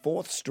 1211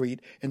 4th Street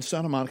in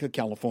Santa Monica,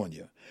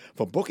 California.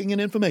 For booking and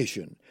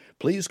information,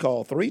 please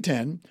call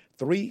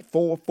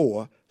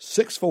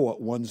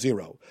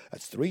 310-344-6410.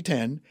 That's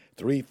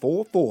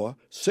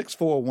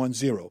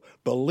 310-344-6410.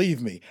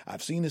 Believe me,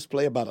 I've seen this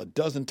play about a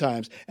dozen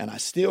times, and I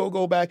still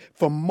go back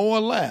for more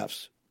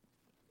laughs.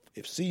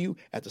 See you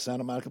at the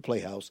Santa Monica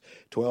Playhouse,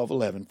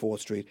 1211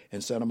 4th Street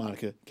in Santa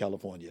Monica,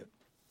 California.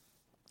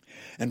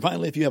 And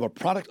finally, if you have a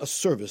product, a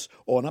service,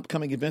 or an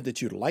upcoming event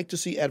that you'd like to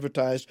see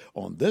advertised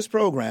on this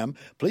program,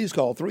 please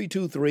call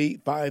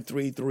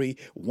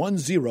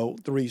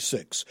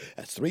 323-533-1036.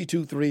 That's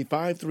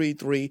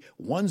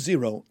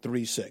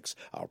 323-533-1036.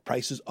 Our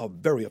prices are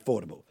very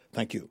affordable.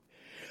 Thank you.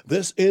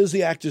 This is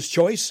The Actor's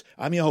Choice.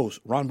 I'm your host,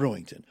 Ron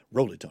Brewington.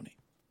 Roll it, Tony.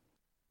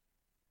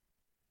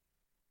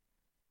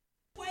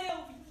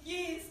 12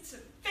 years to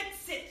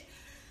fix it.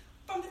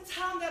 From the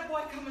time that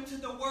boy come into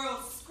the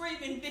world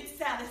screaming, Big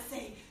Sally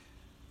say,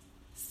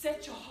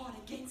 set your heart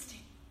against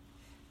him.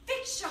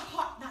 Fix your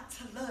heart not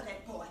to love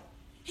that boy.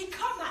 He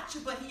come at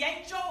you, but he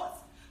ain't yours.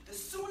 The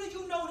sooner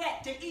you know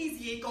that, the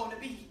easier it's gonna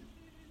be.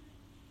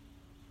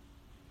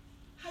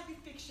 How you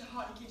fix your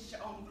heart against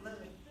your own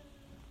blood?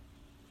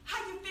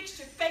 How you fix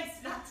your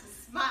face not to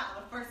smile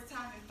the first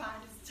time in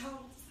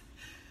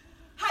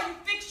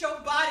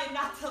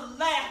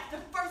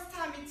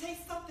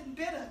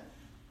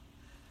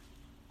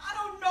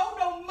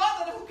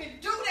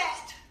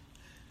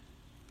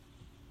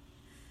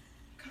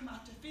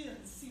field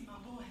and see my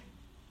boy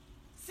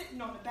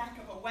sitting on the back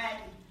of a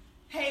wagon,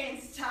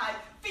 hands tied,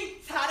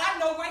 feet tied. I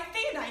know right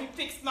then I ain't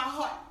fixed my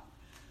heart.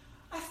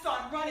 I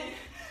start running,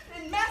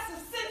 and Master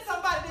sends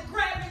somebody to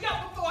grab me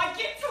up before I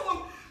get to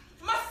him.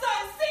 My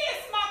son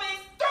sees Mama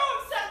and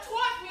throws himself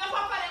towards me up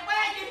out of that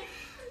wagon,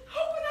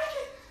 hoping I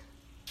can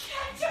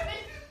catch him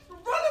and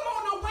run him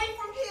on away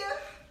from here.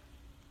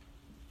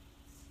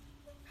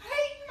 I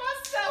hate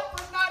myself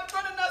for not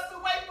running us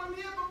away from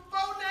here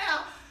before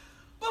now,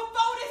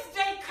 before this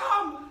day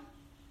come.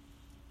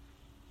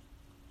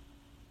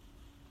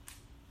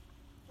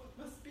 What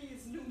must be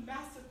his new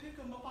master pick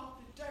him up off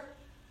the dirt,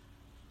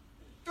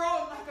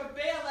 throw him like a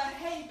bale of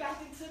hay back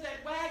into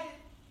that wagon.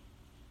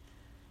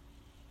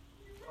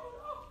 He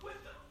rode off with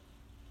him.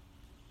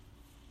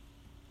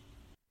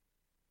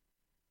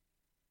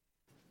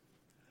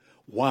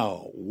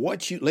 Wow.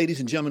 Ladies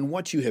and gentlemen,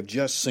 what you have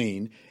just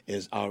seen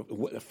is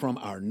from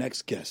our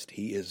next guest.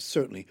 He is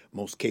certainly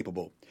most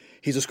capable.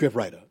 He's a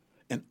scriptwriter,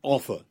 an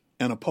author,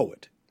 and a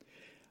poet.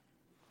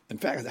 In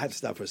fact, I had to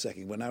stop for a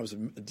second. When I was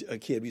a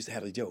kid, we used to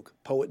have a joke.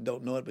 Poet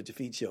don't know it, but your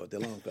feet show it. They're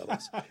long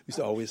fellas. We used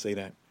to always say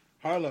that.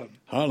 Harlem.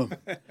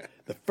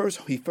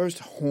 He first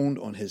honed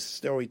on his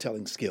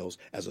storytelling skills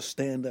as a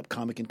stand-up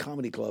comic in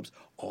comedy clubs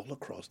all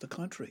across the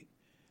country.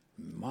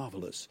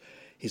 Marvelous.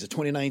 He's a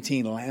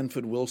 2019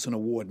 Lanford Wilson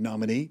Award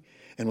nominee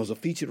and was a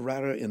featured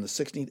writer in the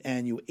 16th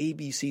annual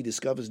ABC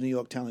Discovers New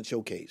York Talent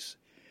Showcase.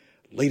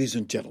 Ladies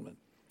and gentlemen,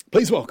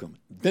 please welcome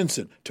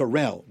Vincent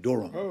Terrell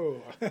Durham.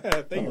 Oh,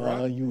 thank you,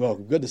 Ron. You're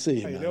welcome. Good to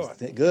see you. How you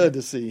doing? Good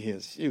to see you.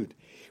 Shoot.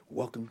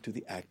 Welcome to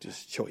the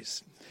Actor's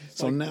Choice.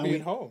 It's like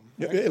being home.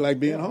 Yeah, like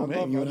being home.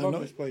 I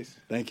love this place.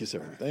 Thank you,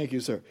 sir. Thank you,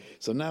 sir.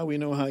 So now we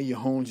know how you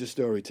honed your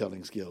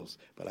storytelling skills.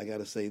 But I got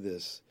to say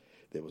this.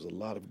 There was a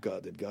lot of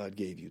God that God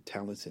gave you,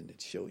 talents, and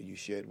you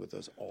shared with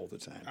us all the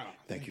time. Oh,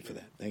 thank you for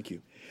that. Thank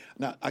you.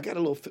 Now, I got a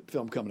little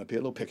film coming up here,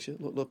 a little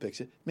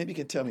picture. Maybe you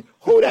can tell me,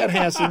 who that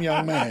handsome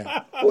young man?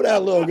 Who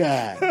that little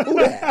guy? Who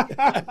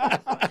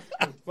that?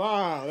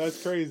 Wow,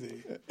 that's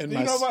crazy. And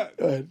you know what?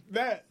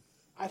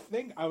 I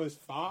think I was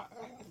 5.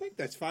 I think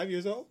that's 5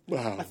 years old.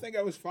 Wow. I think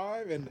I was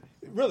 5, and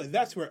really,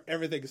 that's where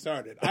everything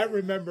started. I don't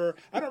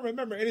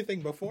remember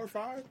anything before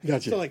 5.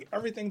 Gotcha. So, like,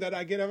 everything that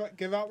I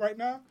give out right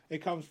now,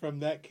 it comes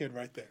from that kid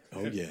right there.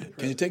 Oh, yeah.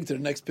 Can you take it to the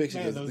next picture?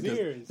 Man, those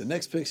ears. The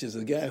next picture is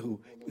the guy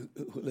who,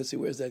 let's see,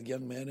 where's that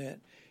young man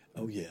at?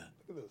 Oh, yeah.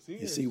 Look at those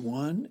ears. You see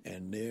one,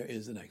 and there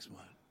is the next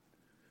one.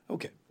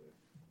 Okay.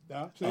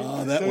 No, see?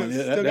 That one.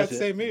 Yeah, still got that's the it.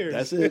 same ears.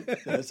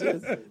 That's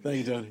it.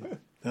 Thank you, Tony.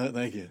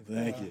 Thank you.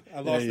 I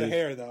lost the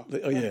hair, though.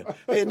 Oh, yeah.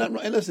 Hey, and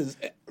listen,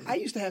 I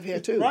used to have hair,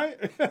 too. Right?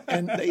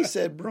 And they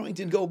said,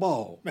 Brewington, go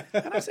bald.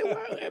 And I said,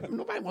 well,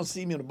 nobody wants to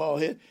see me with a bald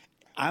head.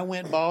 I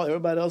went bald.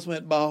 Everybody else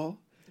went bald.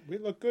 We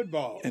look good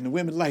bald. And the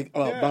women like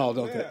bald,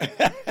 don't they?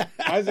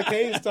 Isaac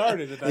Hayes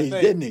started it, I think.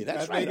 Didn't he?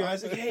 That's right,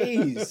 Isaac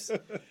Hayes.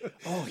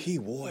 Oh, he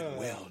wore it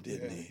well,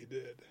 didn't he? He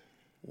did.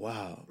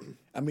 Wow.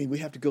 I mean, we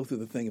have to go through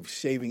the thing of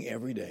shaving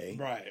every day.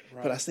 Right.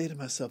 But I say to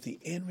myself, the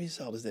end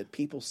result is that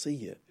people see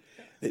you.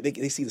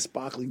 They see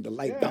the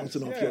light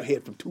bouncing off your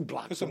head from 2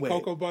 blocks Put some away.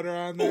 cocoa butter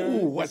on there.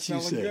 Oh, what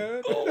you say?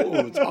 Good.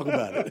 Oh, talk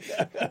about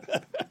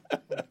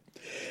it.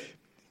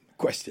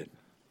 Question.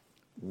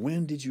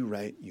 When did you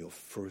write your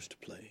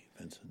first play,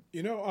 Vincent?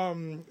 You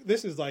know,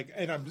 this is like,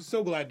 and I'm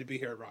so glad to be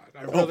here, Ron.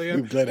 I really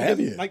am. We're glad to have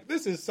you. Like,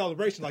 this is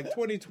celebration. Like,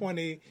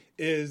 2020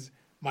 is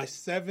my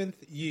 7th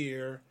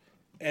year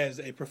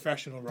as a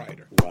professional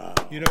writer. Wow.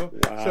 You know?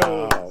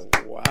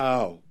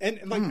 Wow.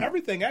 And like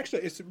everything,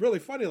 actually, it's really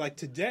funny. Like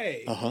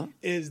today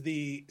is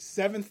the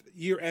 7th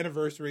year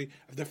anniversary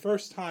of the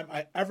first time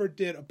I ever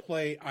did a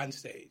play on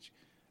stage.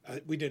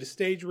 We did a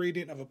stage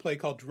reading of a play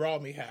called Draw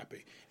Me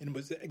Happy. And it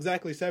was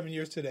exactly 7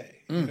 years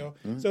today. You know?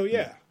 So,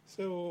 yeah.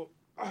 So,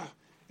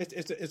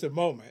 it's a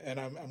moment. And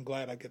I'm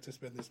glad I get to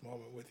spend this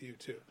moment with you,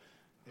 too.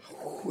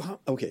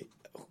 Okay.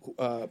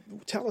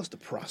 Tell us the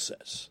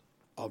process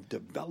of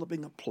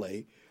developing a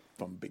play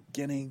from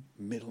beginning,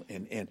 middle,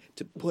 and end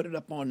to put it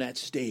up on that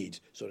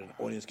stage so that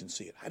the audience can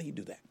see it. How do you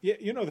do that? Yeah,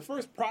 you know, the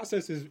first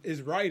process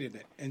is writing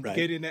it and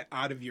getting it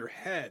out of your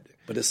head.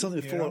 But there's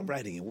something before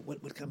writing it.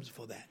 What comes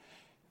before that?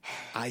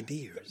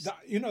 Ideas.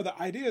 The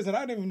ideas, and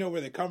I don't even know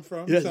where they come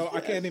from, yes, so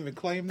I can't even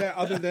claim that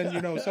other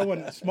than,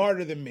 someone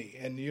smarter than me,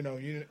 and,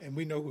 and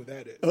we know who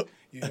that is,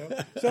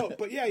 So,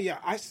 but yeah,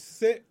 I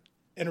sit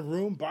in a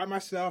room by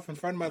myself in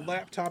front of my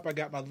laptop. I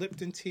got my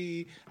Lipton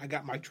tea. I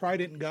got my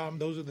Trident gum.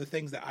 Those are the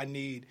things that I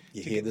need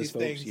to get these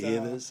things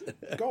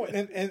going.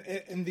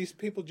 And these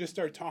people just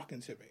start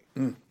talking to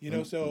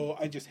me. So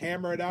I just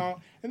hammer it out,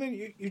 and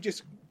then you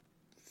just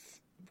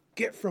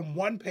get from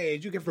one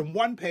page. You get from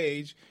one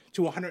page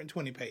to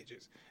 120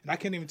 pages. And I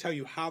can't even tell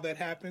you how that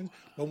happens.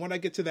 But when I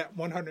get to that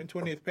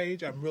 120th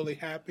page, I'm really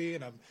happy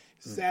and I'm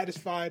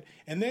satisfied.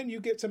 And then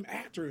you get some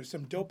actors,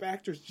 some dope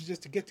actors,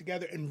 just to get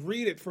together and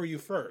read it for you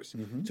first,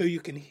 so you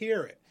can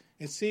hear it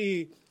and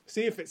see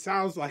if it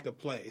sounds like a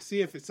play,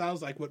 see if it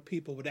sounds like what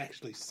people would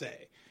actually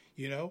say,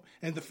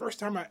 And the first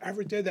time I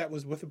ever did that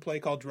was with a play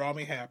called Draw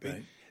Me Happy.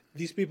 Right.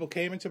 These people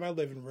came into my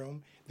living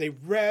room. They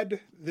read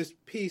this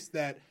piece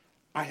that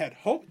I had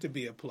hoped to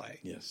be a play.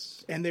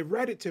 Yes. And they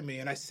read it to me,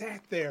 and I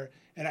sat there,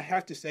 and I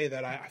have to say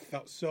that I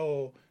felt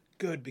so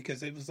good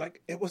because it was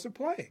like it was a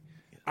play.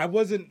 Yeah. I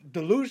wasn't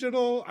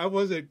delusional. I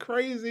wasn't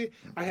crazy.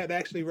 I had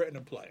actually written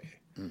a play.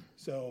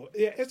 So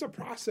yeah, it's a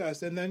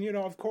process. And then,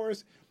 of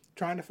course,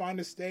 trying to find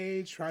a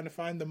stage, trying to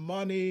find the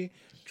money,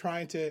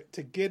 trying to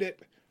get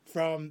it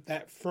from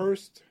that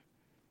first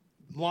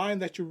line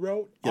that you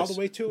wrote all the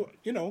way to,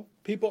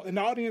 people in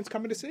the audience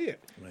coming to see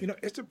it. Right.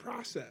 It's a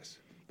process.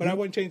 But I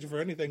wouldn't change it for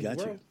anything in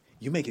the world.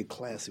 You make it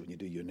classy when you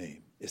do your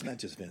name. It's not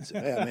just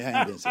Vincent. I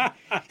ain't Vincent.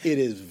 It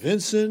is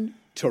Vincent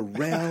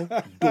Terrell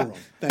Durham.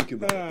 Thank you,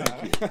 brother.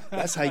 Thank you.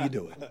 That's how you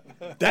do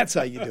it. That's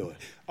how you do it.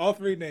 All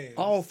three names.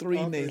 All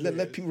three names.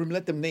 Let people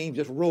let them names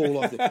just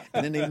roll off,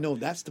 and then they know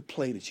that's the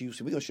play that you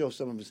see. We're gonna show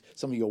some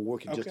of your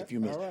work in just a few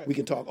minutes. Right. We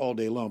can talk all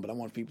day long, but I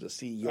want people to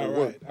see your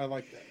work. I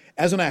like that.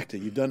 As an actor,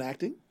 you've done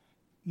acting?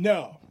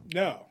 No.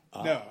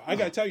 I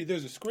got to tell you,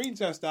 there's a screen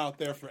test out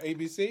there for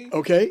ABC.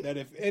 Okay. That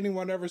if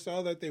anyone ever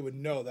saw that, they would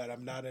know that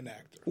I'm not an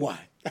actor. Why?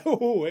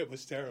 Oh, it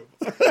was terrible.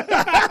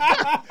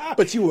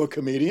 But you were a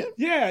comedian?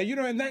 Yeah,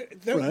 and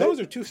those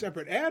are two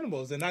separate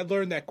animals, and I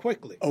learned that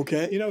quickly.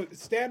 Okay.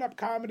 Stand-up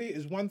comedy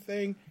is one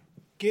thing.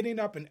 Getting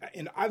up, and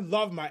I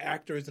love my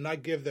actors, and I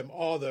give them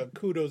all the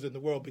kudos in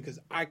the world because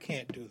I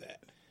can't do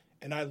that.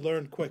 And I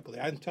learned quickly.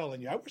 I'm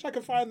telling you, I wish I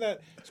could find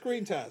that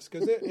screen test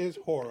because it is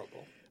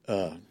horrible.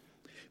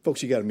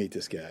 Folks, you got to meet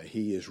this guy.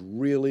 He is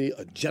really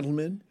a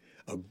gentleman,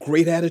 a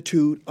great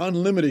attitude,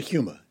 unlimited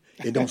humor.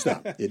 It don't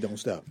stop. It don't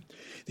stop.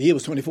 The year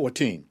was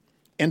 2014,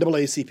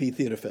 NAACP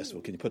Theater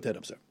Festival. Can you put that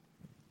up, sir?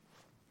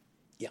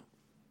 Yeah.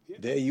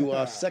 There you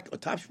are,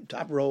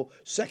 top row,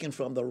 second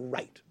from the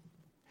right.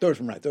 Third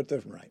from right.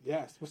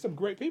 Yes, with some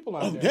great people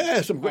on there.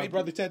 Yeah, some great.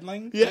 Brother Ted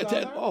Lang. Yeah,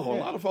 Ted. A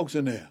lot of folks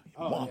in there.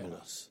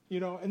 Marvelous.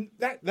 Yeah. And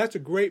that's a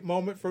great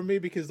moment for me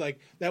because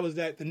that was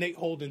at the Nate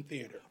Holden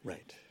Theater.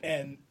 Right.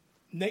 And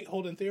Nate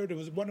Holden Theater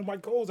was one of my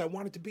goals. I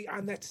wanted to be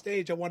on that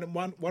stage. I wanted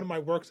one of my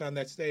works on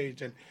that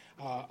stage, and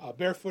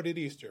Barefooted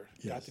Easter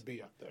got to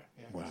be up there.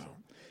 Yeah, wow. So.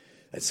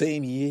 That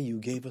same year, you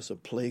gave us a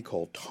play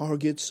called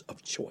Targets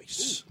of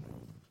Choice.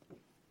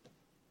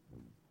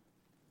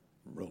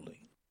 Rolling.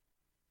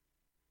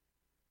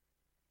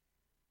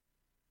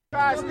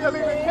 Guys still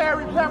even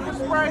carry pepper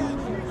spray. You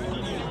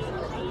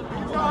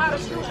know how to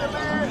shoot the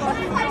man or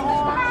shoot the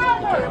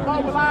horn or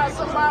immobilize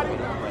somebody?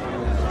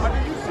 Or do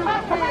you shoot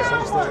the kids? So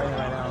I'm still waiting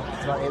right now.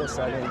 It's about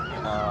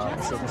 8:07.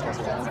 Decision's supposed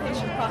to happen.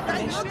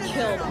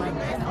 Killed my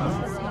man.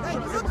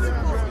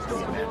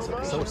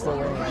 So we're still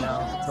waiting right now.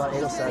 It's about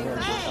 8:07.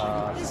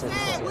 Decision's supposed to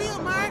happen. We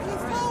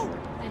Americans too.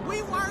 We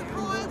work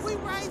hard. We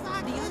raise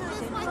our kids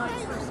just like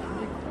they do.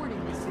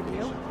 Recording this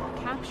video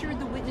captured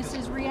the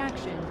witness's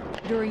reaction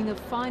during the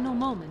final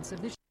moments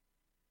of the show.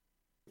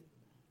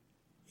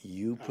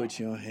 You put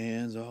your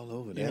hands all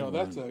over that.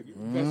 That's a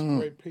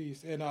great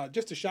piece. And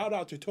just a shout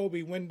out to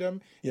Toby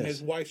Wyndham and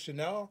his wife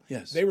Chanel.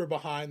 Yes. They were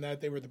behind that.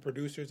 They were the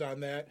producers on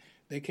that.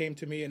 They came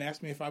to me and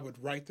asked me if I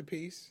would write the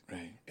piece.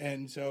 Right.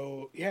 And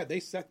so, they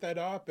set that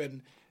up.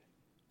 And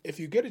if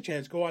you get a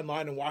chance, go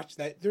online and watch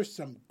that. There's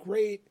some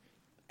great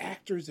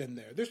actors in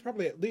there. There's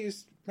probably at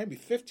least maybe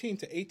 15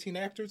 to 18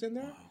 actors in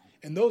there. Wow.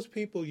 And those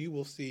people you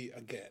will see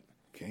again.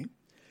 Okay.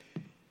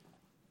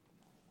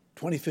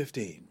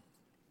 2015.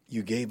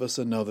 You gave us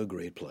another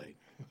great play.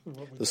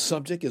 The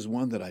subject is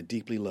one that I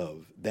deeply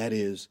love. That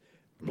is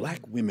Black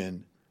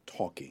women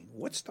talking.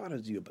 What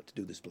started you to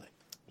do this play?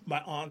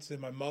 My aunts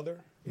and my mother,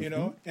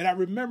 and I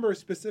remember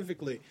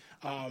specifically,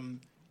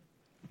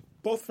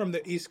 both from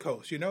the East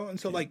Coast, and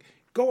so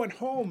going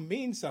home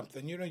means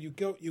something. You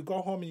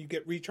go home and you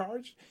get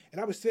recharged. And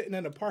I was sitting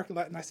in a parking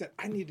lot and I said,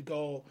 I need to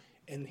go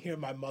and hear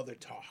my mother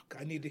talk.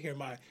 I need to hear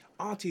my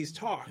aunties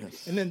talk.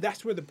 Yes. And then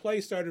that's where the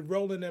play started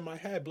rolling in my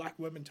head, Black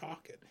women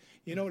talking.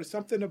 There's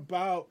something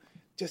about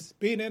just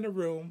being in a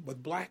room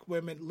with Black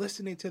women,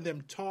 listening to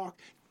them talk,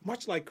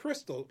 much like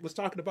Crystal was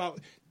talking about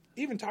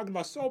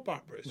soap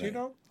operas,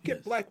 right.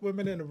 Get Black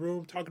women in a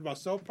room talking about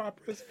soap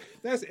operas.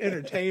 That's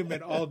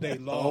entertainment all day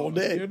long. All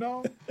day.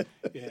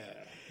 Yeah.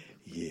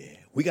 Yeah.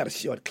 We got a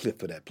short clip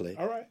for that play.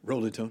 All right.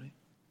 Roll it, Tony.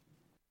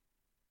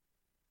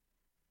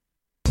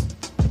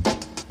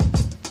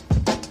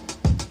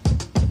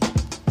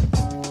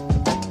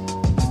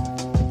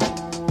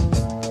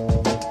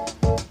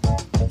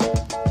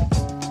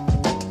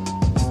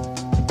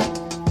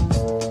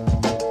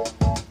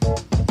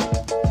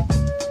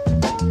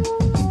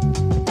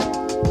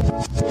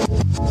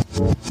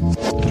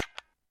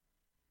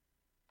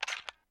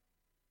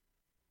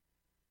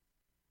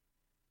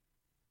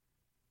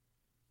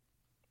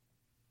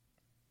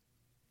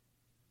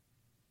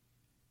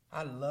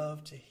 I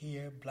love to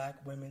hear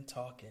Black women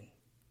talking,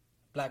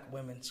 Black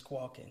women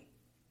squawking.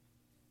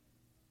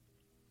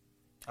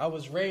 I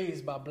was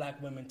raised by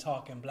Black women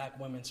talking, Black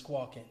women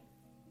squawking.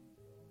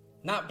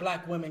 Not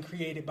Black women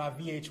created by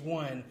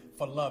VH1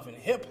 for love and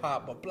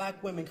hip-hop, but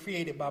Black women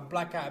created by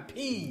Black Eyed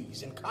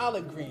Peas and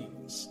collard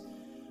greens.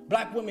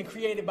 Black women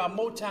created by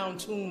Motown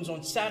tunes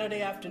on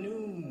Saturday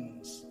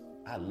afternoons.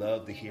 I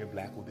love to hear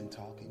Black women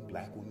talking,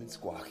 Black women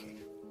squawking.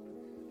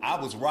 I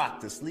was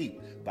rocked to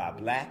sleep by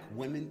black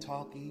women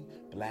talking,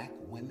 black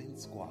women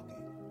squawking.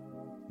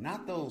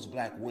 Not those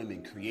black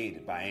women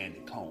created by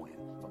Andy Cohen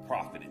for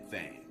profit and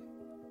fame.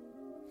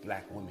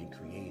 Black women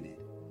created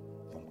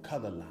from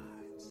color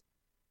lines.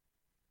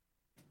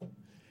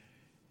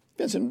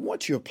 Vincent,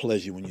 what's your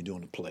pleasure when you're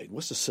doing a play?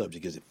 What's the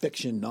subject? Is it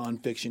fiction,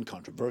 nonfiction,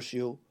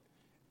 controversial?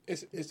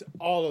 It's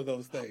all of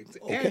those things.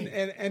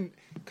 Okay. And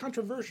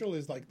controversial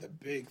is like the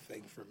big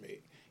thing for me.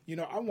 You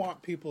know, I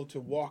want people to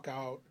walk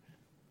out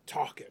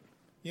talking.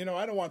 You know,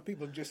 I don't want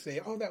people to just say,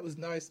 oh, that was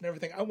nice and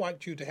everything. I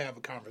want you to have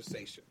a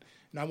conversation.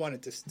 And I want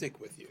it to stick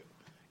with you.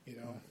 You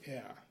know,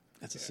 yeah.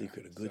 That's a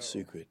secret, a good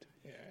secret.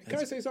 Yeah. Can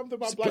I say something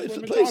about Black black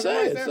women talking?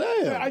 talking like that?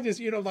 Say it. I just,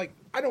 you know, like,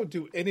 I don't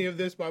do any of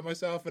this by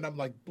myself, and I'm,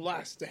 like,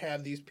 blessed to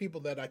have these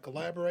people that I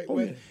collaborate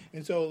with. Yeah.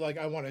 And so, like,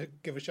 I want to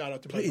give a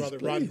shout-out to my brother,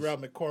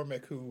 Rondrell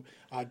McCormick, who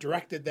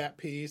directed that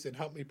piece and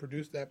helped me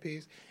produce that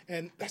piece.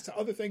 And that's the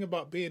other thing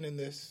about being in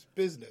this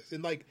business.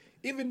 And, like,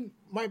 even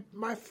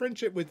my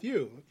friendship with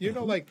you, you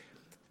know, like,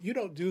 you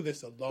don't do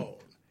this alone.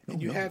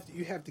 And you have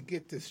to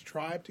get this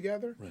tribe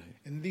together. Right.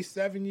 In these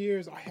 7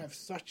 years, I have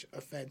such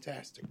a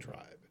fantastic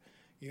tribe.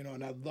 You know,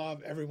 and I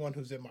love everyone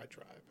who's in my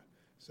tribe.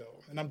 So,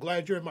 and I'm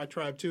glad you're in my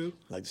tribe too.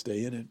 I'd like to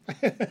stay in it.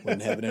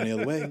 Wouldn't have it any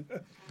other way.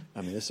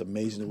 I mean, it's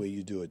amazing the way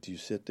you do it. You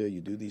sit there, you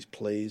do these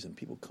plays, and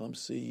people come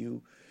see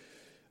you.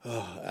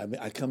 I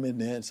mean, I come in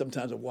there, and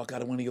sometimes I walk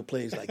out of one of your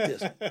plays like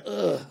this.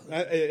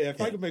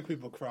 If I can make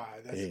people cry,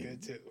 that's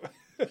good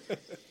too.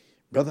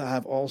 Brother,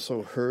 I've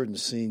also heard and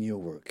seen your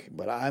work,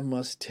 but I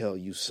must tell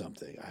you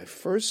something. I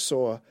first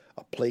saw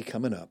a play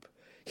coming up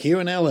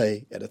here in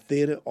L.A. at a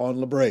theater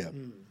on La Brea.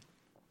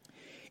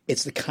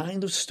 It's the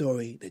kind of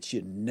story that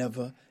you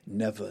never,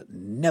 never,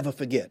 never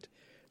forget.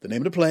 The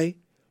name of the play,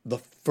 The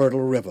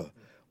Fertile River.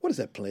 What does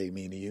that play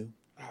mean to you?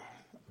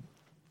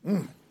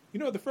 You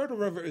know, The Fertile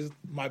River is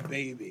my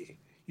baby.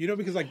 You know,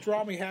 because like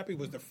Draw Me Happy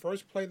was the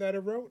first play that I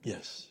wrote.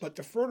 Yes. But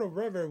The Fertile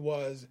River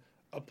was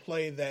a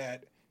play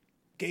that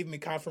gave me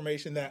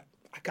confirmation that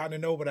I kind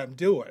of know what I'm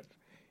doing,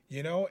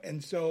 you know?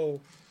 And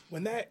so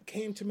when that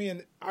came to me,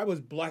 and I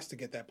was blessed to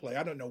get that play.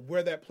 I don't know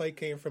where that play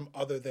came from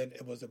other than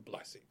it was a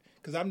blessing.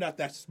 Because I'm not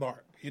that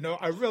smart. You know,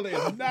 I really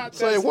am not that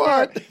Say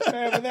smart. what?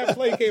 Man, when that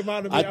play came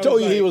out of me, I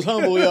told you he was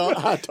humble, y'all.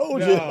 I told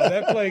you. No,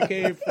 that play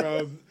came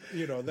from,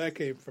 you know, that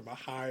came from a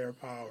higher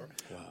power.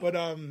 Wow.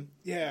 But,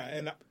 yeah,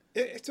 and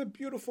it's a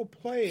beautiful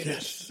play. And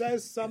it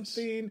says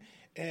something,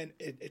 and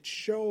it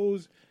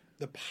shows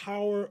the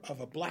power of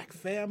a black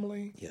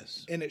family.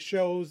 Yes. And it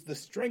shows the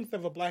strength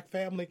of a black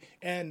family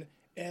and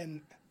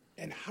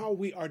how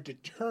we are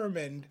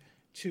determined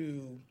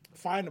to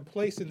find a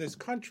place in this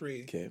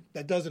country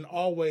that doesn't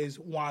always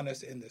want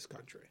us in this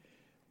country.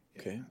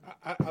 Okay.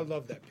 I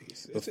love that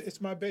piece.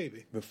 It's my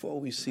baby. Before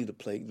we see the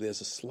play,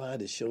 there's a slide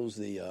that shows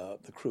the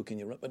crew. Can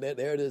you run? But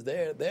there it is.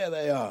 There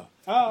they are.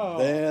 Oh.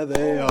 There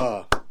they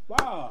are.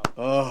 Wow.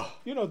 Oh.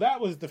 You know, that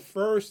was the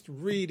first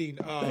reading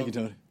of Thank you,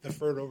 Tony. The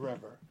Fertile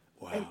River.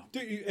 Wow.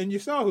 And you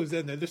saw who's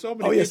in there. There's so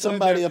many people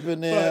somebody in there. up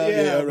in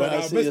there.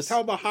 But Miss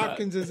Thelma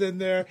Hopkins is in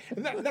there.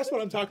 And that's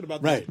what I'm talking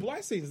about, right. These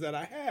blessings that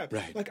I have.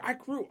 Right. Like, I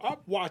grew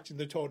up watching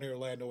the Tony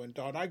Orlando and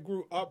Dawn. I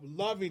grew up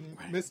loving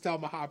Miss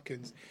Thelma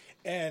Hopkins.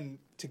 And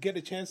to get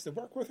a chance to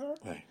work with her,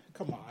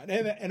 come on.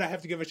 And I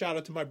have to give a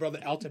shout-out to my brother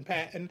Elton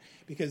Patton,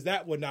 because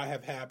that would not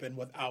have happened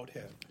without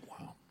him.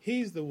 Wow.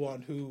 He's the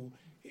one who...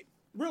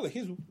 Really,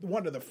 he's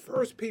one of the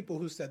first people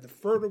who said, the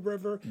Fertile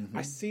River,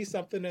 I see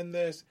something in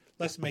this,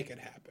 let's make it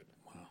happen.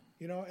 Wow.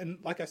 You know, and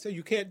like I said,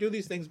 you can't do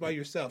these things by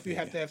yourself. You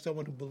have to have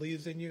someone who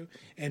believes in you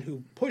and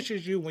who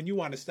pushes you when you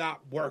want to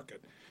stop working.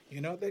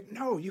 You know, that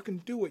no, you can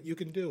do it, you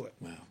can do it.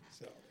 Wow.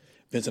 So,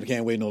 Vincent, I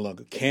can't wait no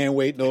longer. Can't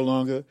wait no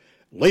longer.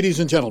 Ladies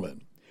and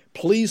gentlemen,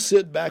 please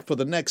sit back for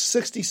the next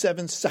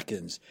 67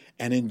 seconds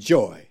and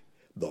enjoy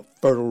The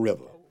Fertile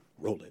River.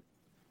 Roll it.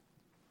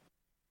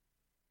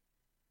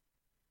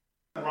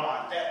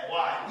 Rod, that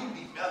wide, we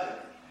be melanin.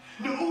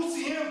 The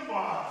UCM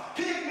farm,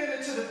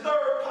 pigmented to the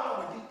third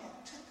power, the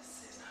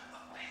antithesis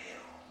of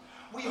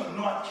hell. We are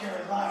North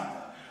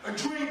Carolina, a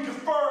dream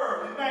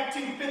deferred in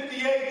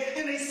 1958,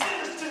 and they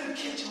send us to the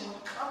kitchen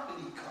when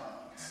company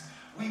comes.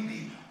 We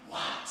be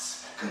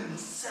Watts,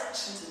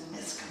 conceptions and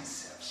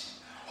misconceptions.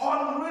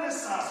 Harlem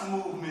Renaissance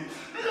movement,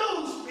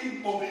 blues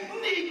people,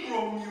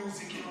 Negro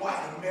music in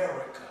white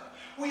America.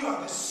 We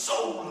are the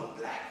soul of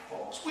black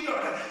folks. We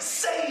are the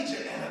sage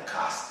of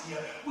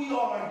Anacostia. We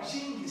are a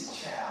genius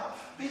child,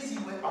 busy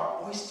with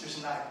our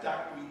oysters knife,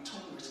 doctory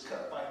tumors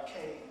cut by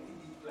Cain.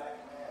 We be black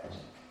magic.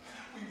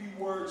 We be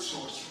word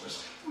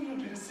sorcerers.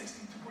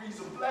 360 degrees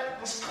of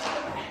blackness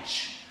coming at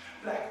you.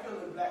 Black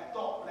feeling, black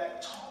thought,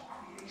 black talk,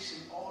 creation,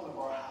 all of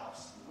our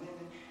house, the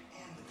women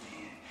and the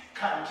men.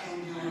 Cotton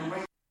candy on the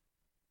rain.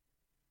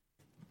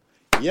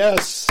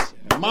 Yes,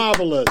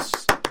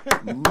 marvelous,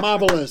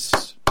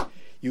 marvelous.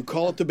 You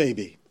call it the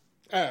baby.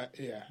 Yeah,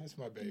 that's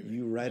my baby.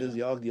 You writers,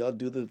 y'all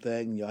do the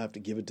thing. Y'all have to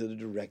give it to the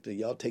director.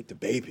 Y'all take the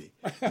baby.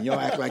 And y'all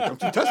act like, don't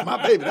you touch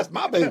my baby. That's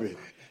my baby.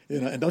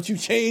 You know, and don't you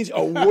change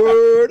a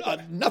word or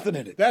nothing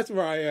in it. That's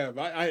where I am.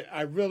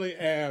 I really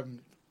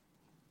am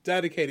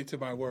dedicated to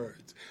my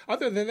words.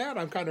 Other than that,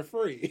 I'm kind of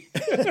free.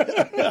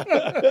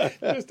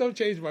 Just don't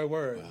change my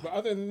words. Wow. But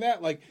other than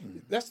that, like,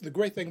 that's the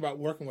great thing about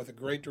working with a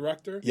great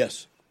director.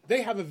 Yes.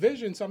 They have a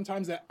vision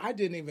sometimes that I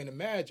didn't even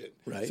imagine.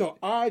 Right. So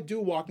I do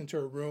walk into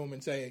a room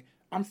and say,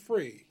 I'm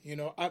free. You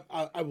know,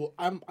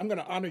 I'm going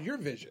to honor your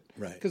vision.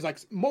 Right. Because like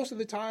most of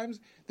the times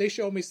they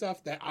show me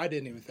stuff that I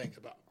didn't even think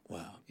about.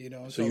 Wow. You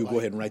know. So you go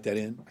ahead and write that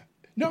in.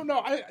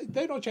 No,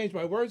 they don't change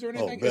my words or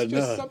anything. It's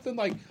just something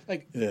like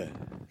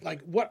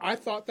what I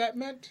thought that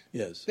meant.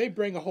 Yes. They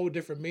bring a whole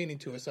different meaning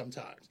to it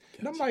sometimes. Gotcha.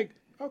 And I'm like,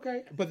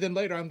 okay. But then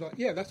later I'm like,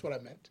 yeah, that's what I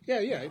meant.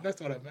 Yeah,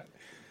 that's what I meant.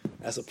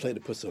 That's a play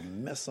that puts a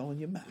mess on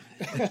your mind.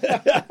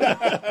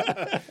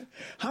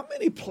 How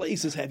many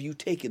places have you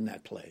taken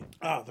that play?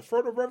 The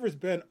Fertile River's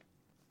been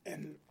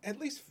in at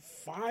least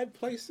 5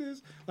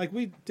 places. Like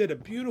we did a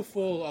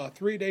beautiful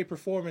 3-day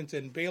performance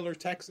in Baylor,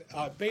 Texas.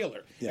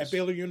 Baylor Yes. at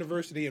Baylor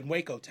University in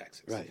Waco,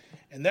 Texas. Right.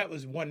 And that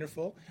was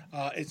wonderful.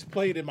 It's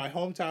played in my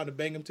hometown of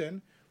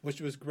Binghamton, which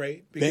was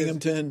great.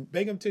 Binghamton,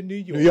 New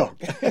York. New York.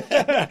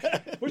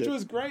 Which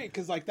was great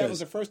because like that was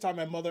the first time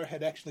my mother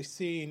had actually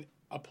seen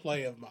a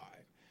play of mine.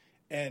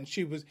 And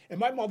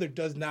my mother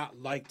does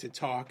not like to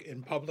talk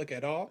in public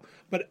at all.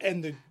 But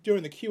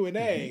during the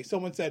Q&A,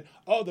 someone said,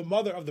 "Oh, the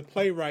mother of the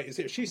playwright is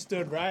here." She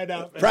stood right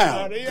up.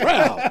 Proud,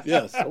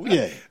 yes, oh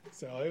yeah.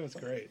 So it was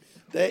great.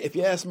 If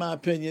you ask my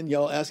opinion,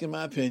 y'all asking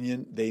my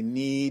opinion, they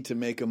need to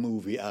make a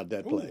movie out of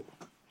that play.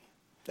 Ooh.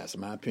 That's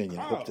my opinion.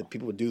 I hope that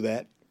people would do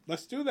that.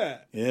 Let's do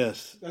that.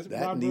 Yes. That's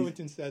Ron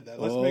Brewington said that.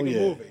 Let's make a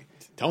movie.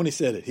 Tony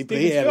said it. He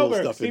had a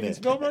little stuff Steven in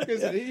there. Spielberg,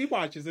 he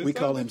watches this. We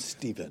call him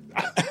Steven.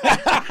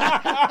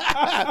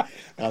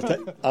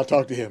 I'll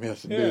talk to him,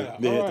 yes. Yeah,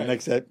 all right. The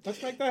next set.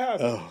 Let's make that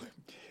happen.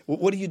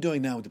 What are you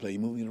doing now with the play? You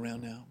moving it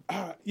around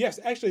now? Yes,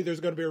 actually, there's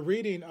going to be a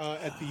reading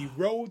at the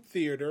Road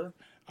Theater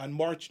on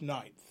March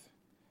 9th.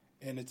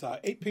 And it's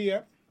 8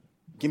 p.m.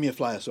 Give me a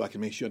flyer so I can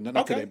make sure.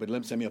 Not today, but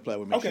let me send me a flyer.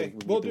 We'll sure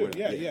we'll do it.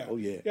 Yeah. Oh,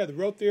 yeah. Yeah, the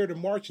Road Theater,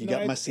 March 9th, you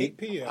got my seat?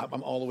 8 p.m.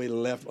 I'm all the way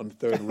left on the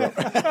third row.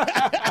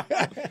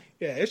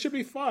 Yeah, it should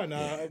be fun.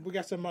 We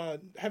got some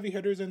heavy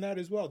hitters in that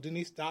as well.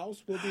 Denise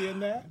Dowse will be in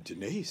that.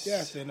 Denise.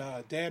 Yes, and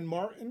Dan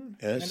Martin.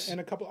 Yes. And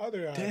a couple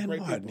other Dan great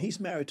Martin. people. He's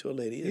married to a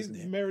lady, isn't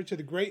he? He's married to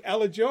the great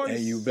Ella Joyce. And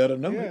you better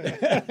know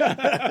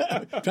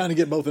it. Trying to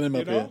get both of them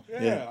up here.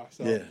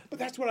 Yeah. But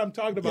that's what I'm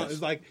talking about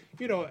is like,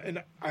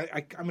 and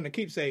I'm going to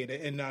keep saying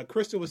it. And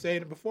Crystal was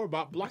saying it before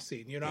about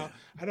blessing.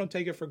 I don't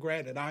take it for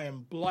granted. I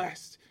am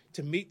blessed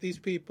to meet these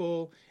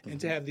people and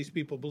to have these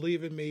people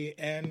believe in me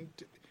and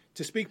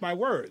to speak my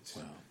words.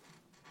 Wow.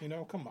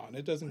 Come on.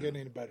 It doesn't get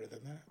any better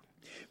than that.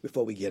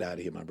 Before we get out of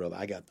here, my brother,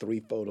 I got 3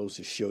 photos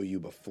to show you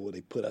before they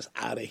put us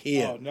out of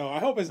here. Oh, no. I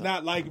hope it's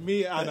not like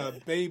me on a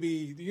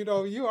baby. You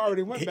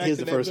already went back to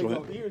that big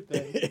old ear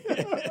thing.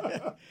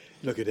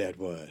 Look at that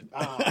one.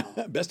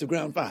 Best of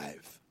Ground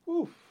 5.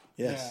 Oof.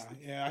 Yes.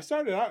 Yeah. I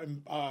started out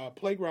in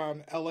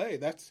Playground L.A.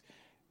 That's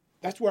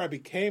where I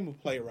became a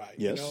playwright.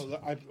 Yes.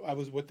 I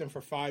was with them for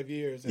 5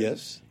 years. And,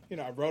 yes.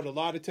 I wrote a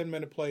lot of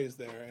 10-minute plays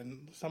there,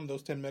 and some of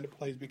those 10-minute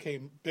plays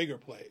became bigger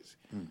plays.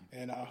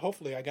 And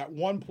hopefully I got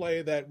one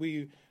play that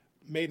we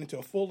made into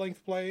a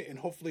full-length play, and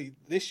hopefully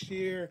this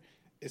year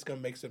it's going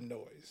to make some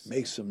noise.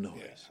 Make some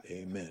noise. Yeah.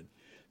 Amen.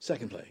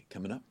 Second play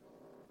coming up.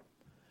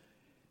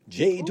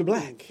 Jade to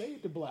Black.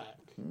 Fade to Black.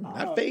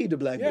 Not Fade to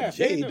Black, but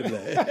Jade to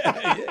Black.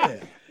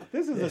 Yeah.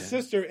 This is a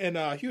sister in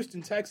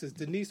Houston, Texas,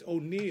 Denise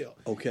O'Neill.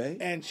 Okay.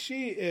 And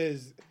she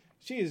is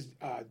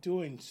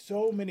doing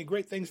so many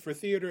great things for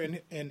theater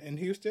in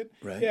Houston.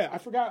 Right. Yeah, I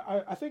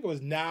forgot. I think it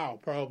was Now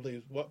probably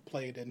is what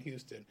played in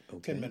Houston.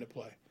 Okay. 10-minute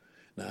play.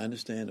 Now, I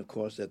understand, of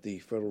course, that the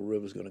Fertile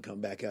River is going to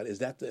come back out. Is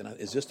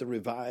this the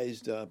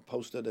revised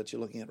poster that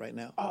you're looking at right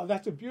now? Oh,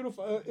 that's a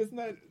beautiful, isn't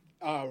that,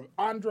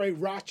 Andre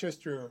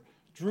Rochester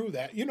drew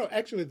that.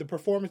 Actually, the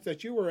performance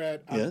that you were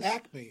at on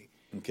Acme.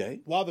 Okay.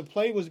 While the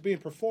play was being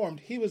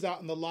performed, he was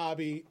out in the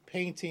lobby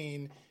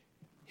painting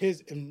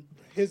his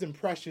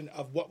impression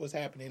of what was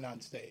happening on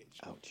stage.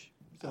 Ouch.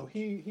 So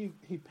he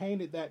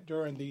painted that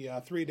during the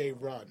 3-day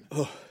run.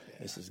 Oh,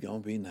 this is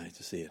going to be nice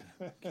to see it.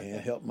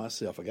 Can't help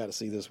myself. I got to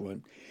see this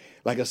one.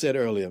 Like I said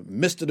earlier,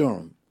 Mr.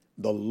 Durham,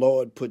 the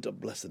Lord put a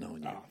blessing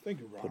on you. Oh, thank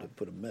you, Ron.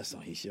 Put a mess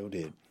on. He sure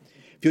did.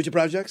 Future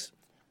projects?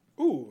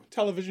 Ooh,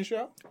 television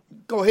show?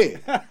 Go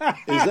ahead.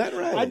 Is that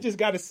right? I just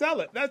got to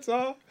sell it. That's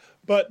all.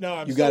 But no,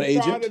 I'm got an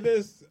proud agent? of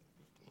this.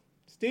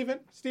 Steven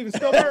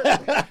Spielberg.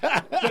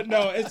 But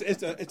no, it's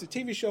a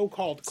TV show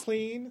called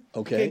Clean.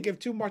 Okay. Can't give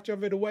too much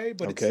of it away,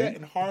 but it's set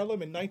in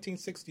Harlem in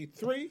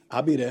 1963.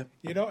 I'll be there.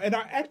 And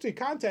I actually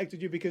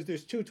contacted you because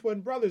there's 2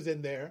 twin brothers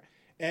in there,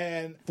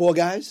 and 4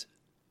 guys.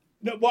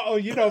 No, well,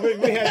 we had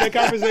that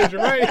conversation,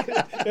 right?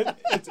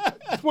 It's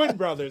twin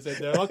brothers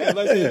in there. Okay,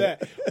 let's say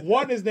that.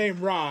 One is named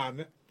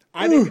Ron.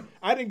 I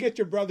didn't get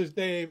your brother's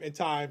name in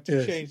time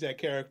to change that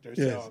character.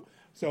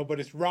 So, but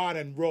it's Ron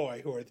and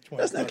Roy who are the twin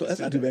brothers. That's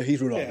not too bad.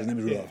 He's Rudolph. His name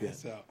is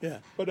Rudolph.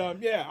 But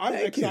I'm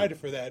excited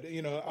for that.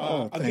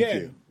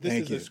 Again, this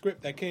is a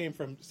script that came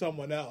from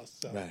someone else.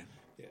 So, right.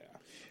 Yeah.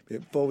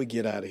 Before we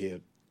get out of here,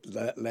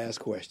 last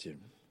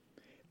question.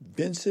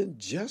 Vincent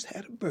just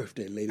had a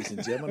birthday, ladies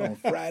and gentlemen, on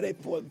Friday,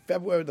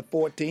 February the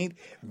 14th,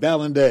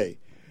 Ballin Day.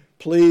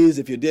 Please,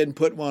 if you didn't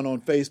put one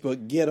on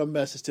Facebook, get a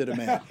message to the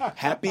man.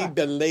 Happy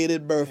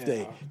belated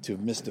birthday to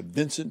Mr.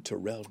 Vincent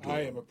Terrell Durham.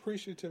 I am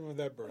appreciative of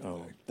that birthday.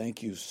 Oh,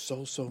 thank you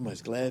so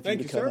much. Glad thank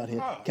for you to come out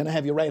here. Oh. Can I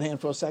have your right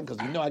hand for a second?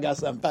 Because you know I got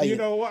something for you. You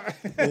know what?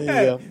 There you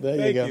go. There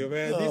thank you go. You,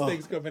 man. These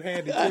things come in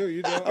handy, too.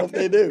 You know? I hope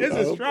they do. It's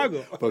a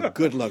struggle. But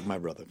good luck, my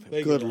brother.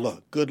 Good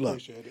luck. Good luck.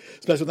 Appreciate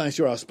it. Special thanks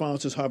to our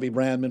sponsors, Harvey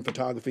Brandman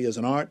Photography as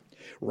an Art,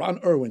 Ron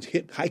Irwin's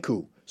hit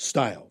Haiku,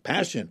 Style,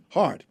 Passion,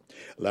 Heart,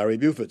 Larry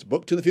Buford's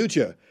Book to the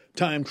Future,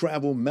 Time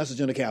Travel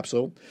Message in a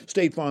Capsule,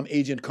 State Farm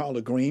agent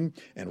Carla Green,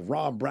 and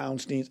Rob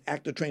Brownstein's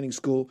Actor Training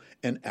School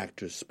and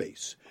Actors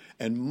Space.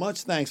 And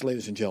much thanks,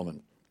 ladies and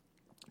gentlemen,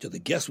 to the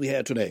guests we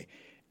had today,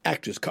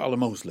 actress Karla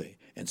Mosley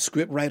and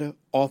scriptwriter,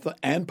 author,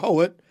 and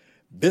poet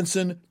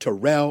Vincent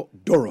Terrell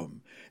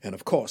Durham. And,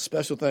 of course,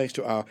 special thanks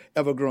to our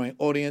ever-growing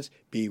audience.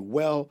 Be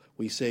well.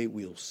 We say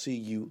we'll see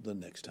you the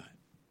next time.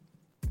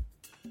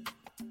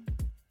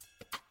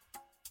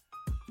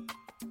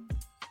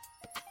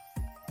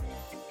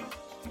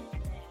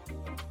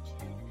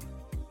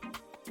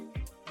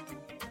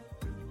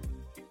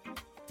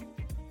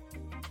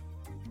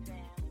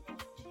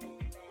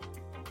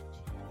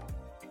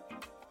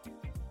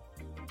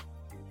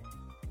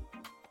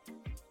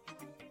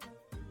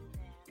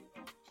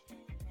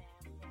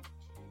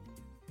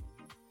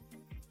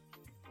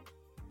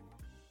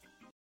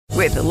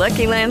 With the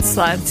Lucky Land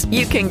Slots,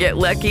 you can get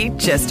lucky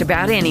just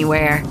about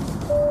anywhere.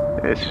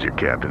 This is your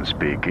captain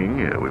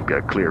speaking. We've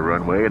got clear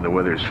runway and the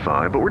weather's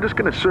fine, but we're just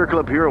going to circle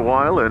up here a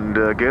while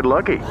and get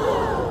lucky.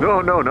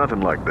 No,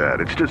 nothing like that.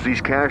 It's just these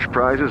cash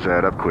prizes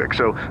add up quick.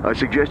 So I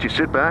suggest you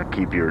sit back,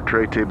 keep your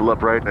tray table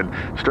upright, and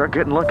start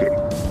getting lucky.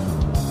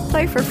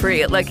 Play for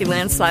free at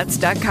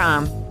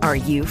LuckyLandSlots.com. Are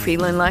you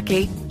feeling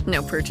lucky?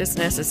 No purchase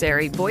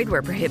necessary. Void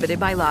where prohibited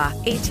by law.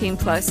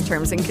 18+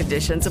 terms and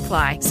conditions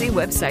apply. See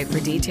website for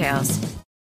details.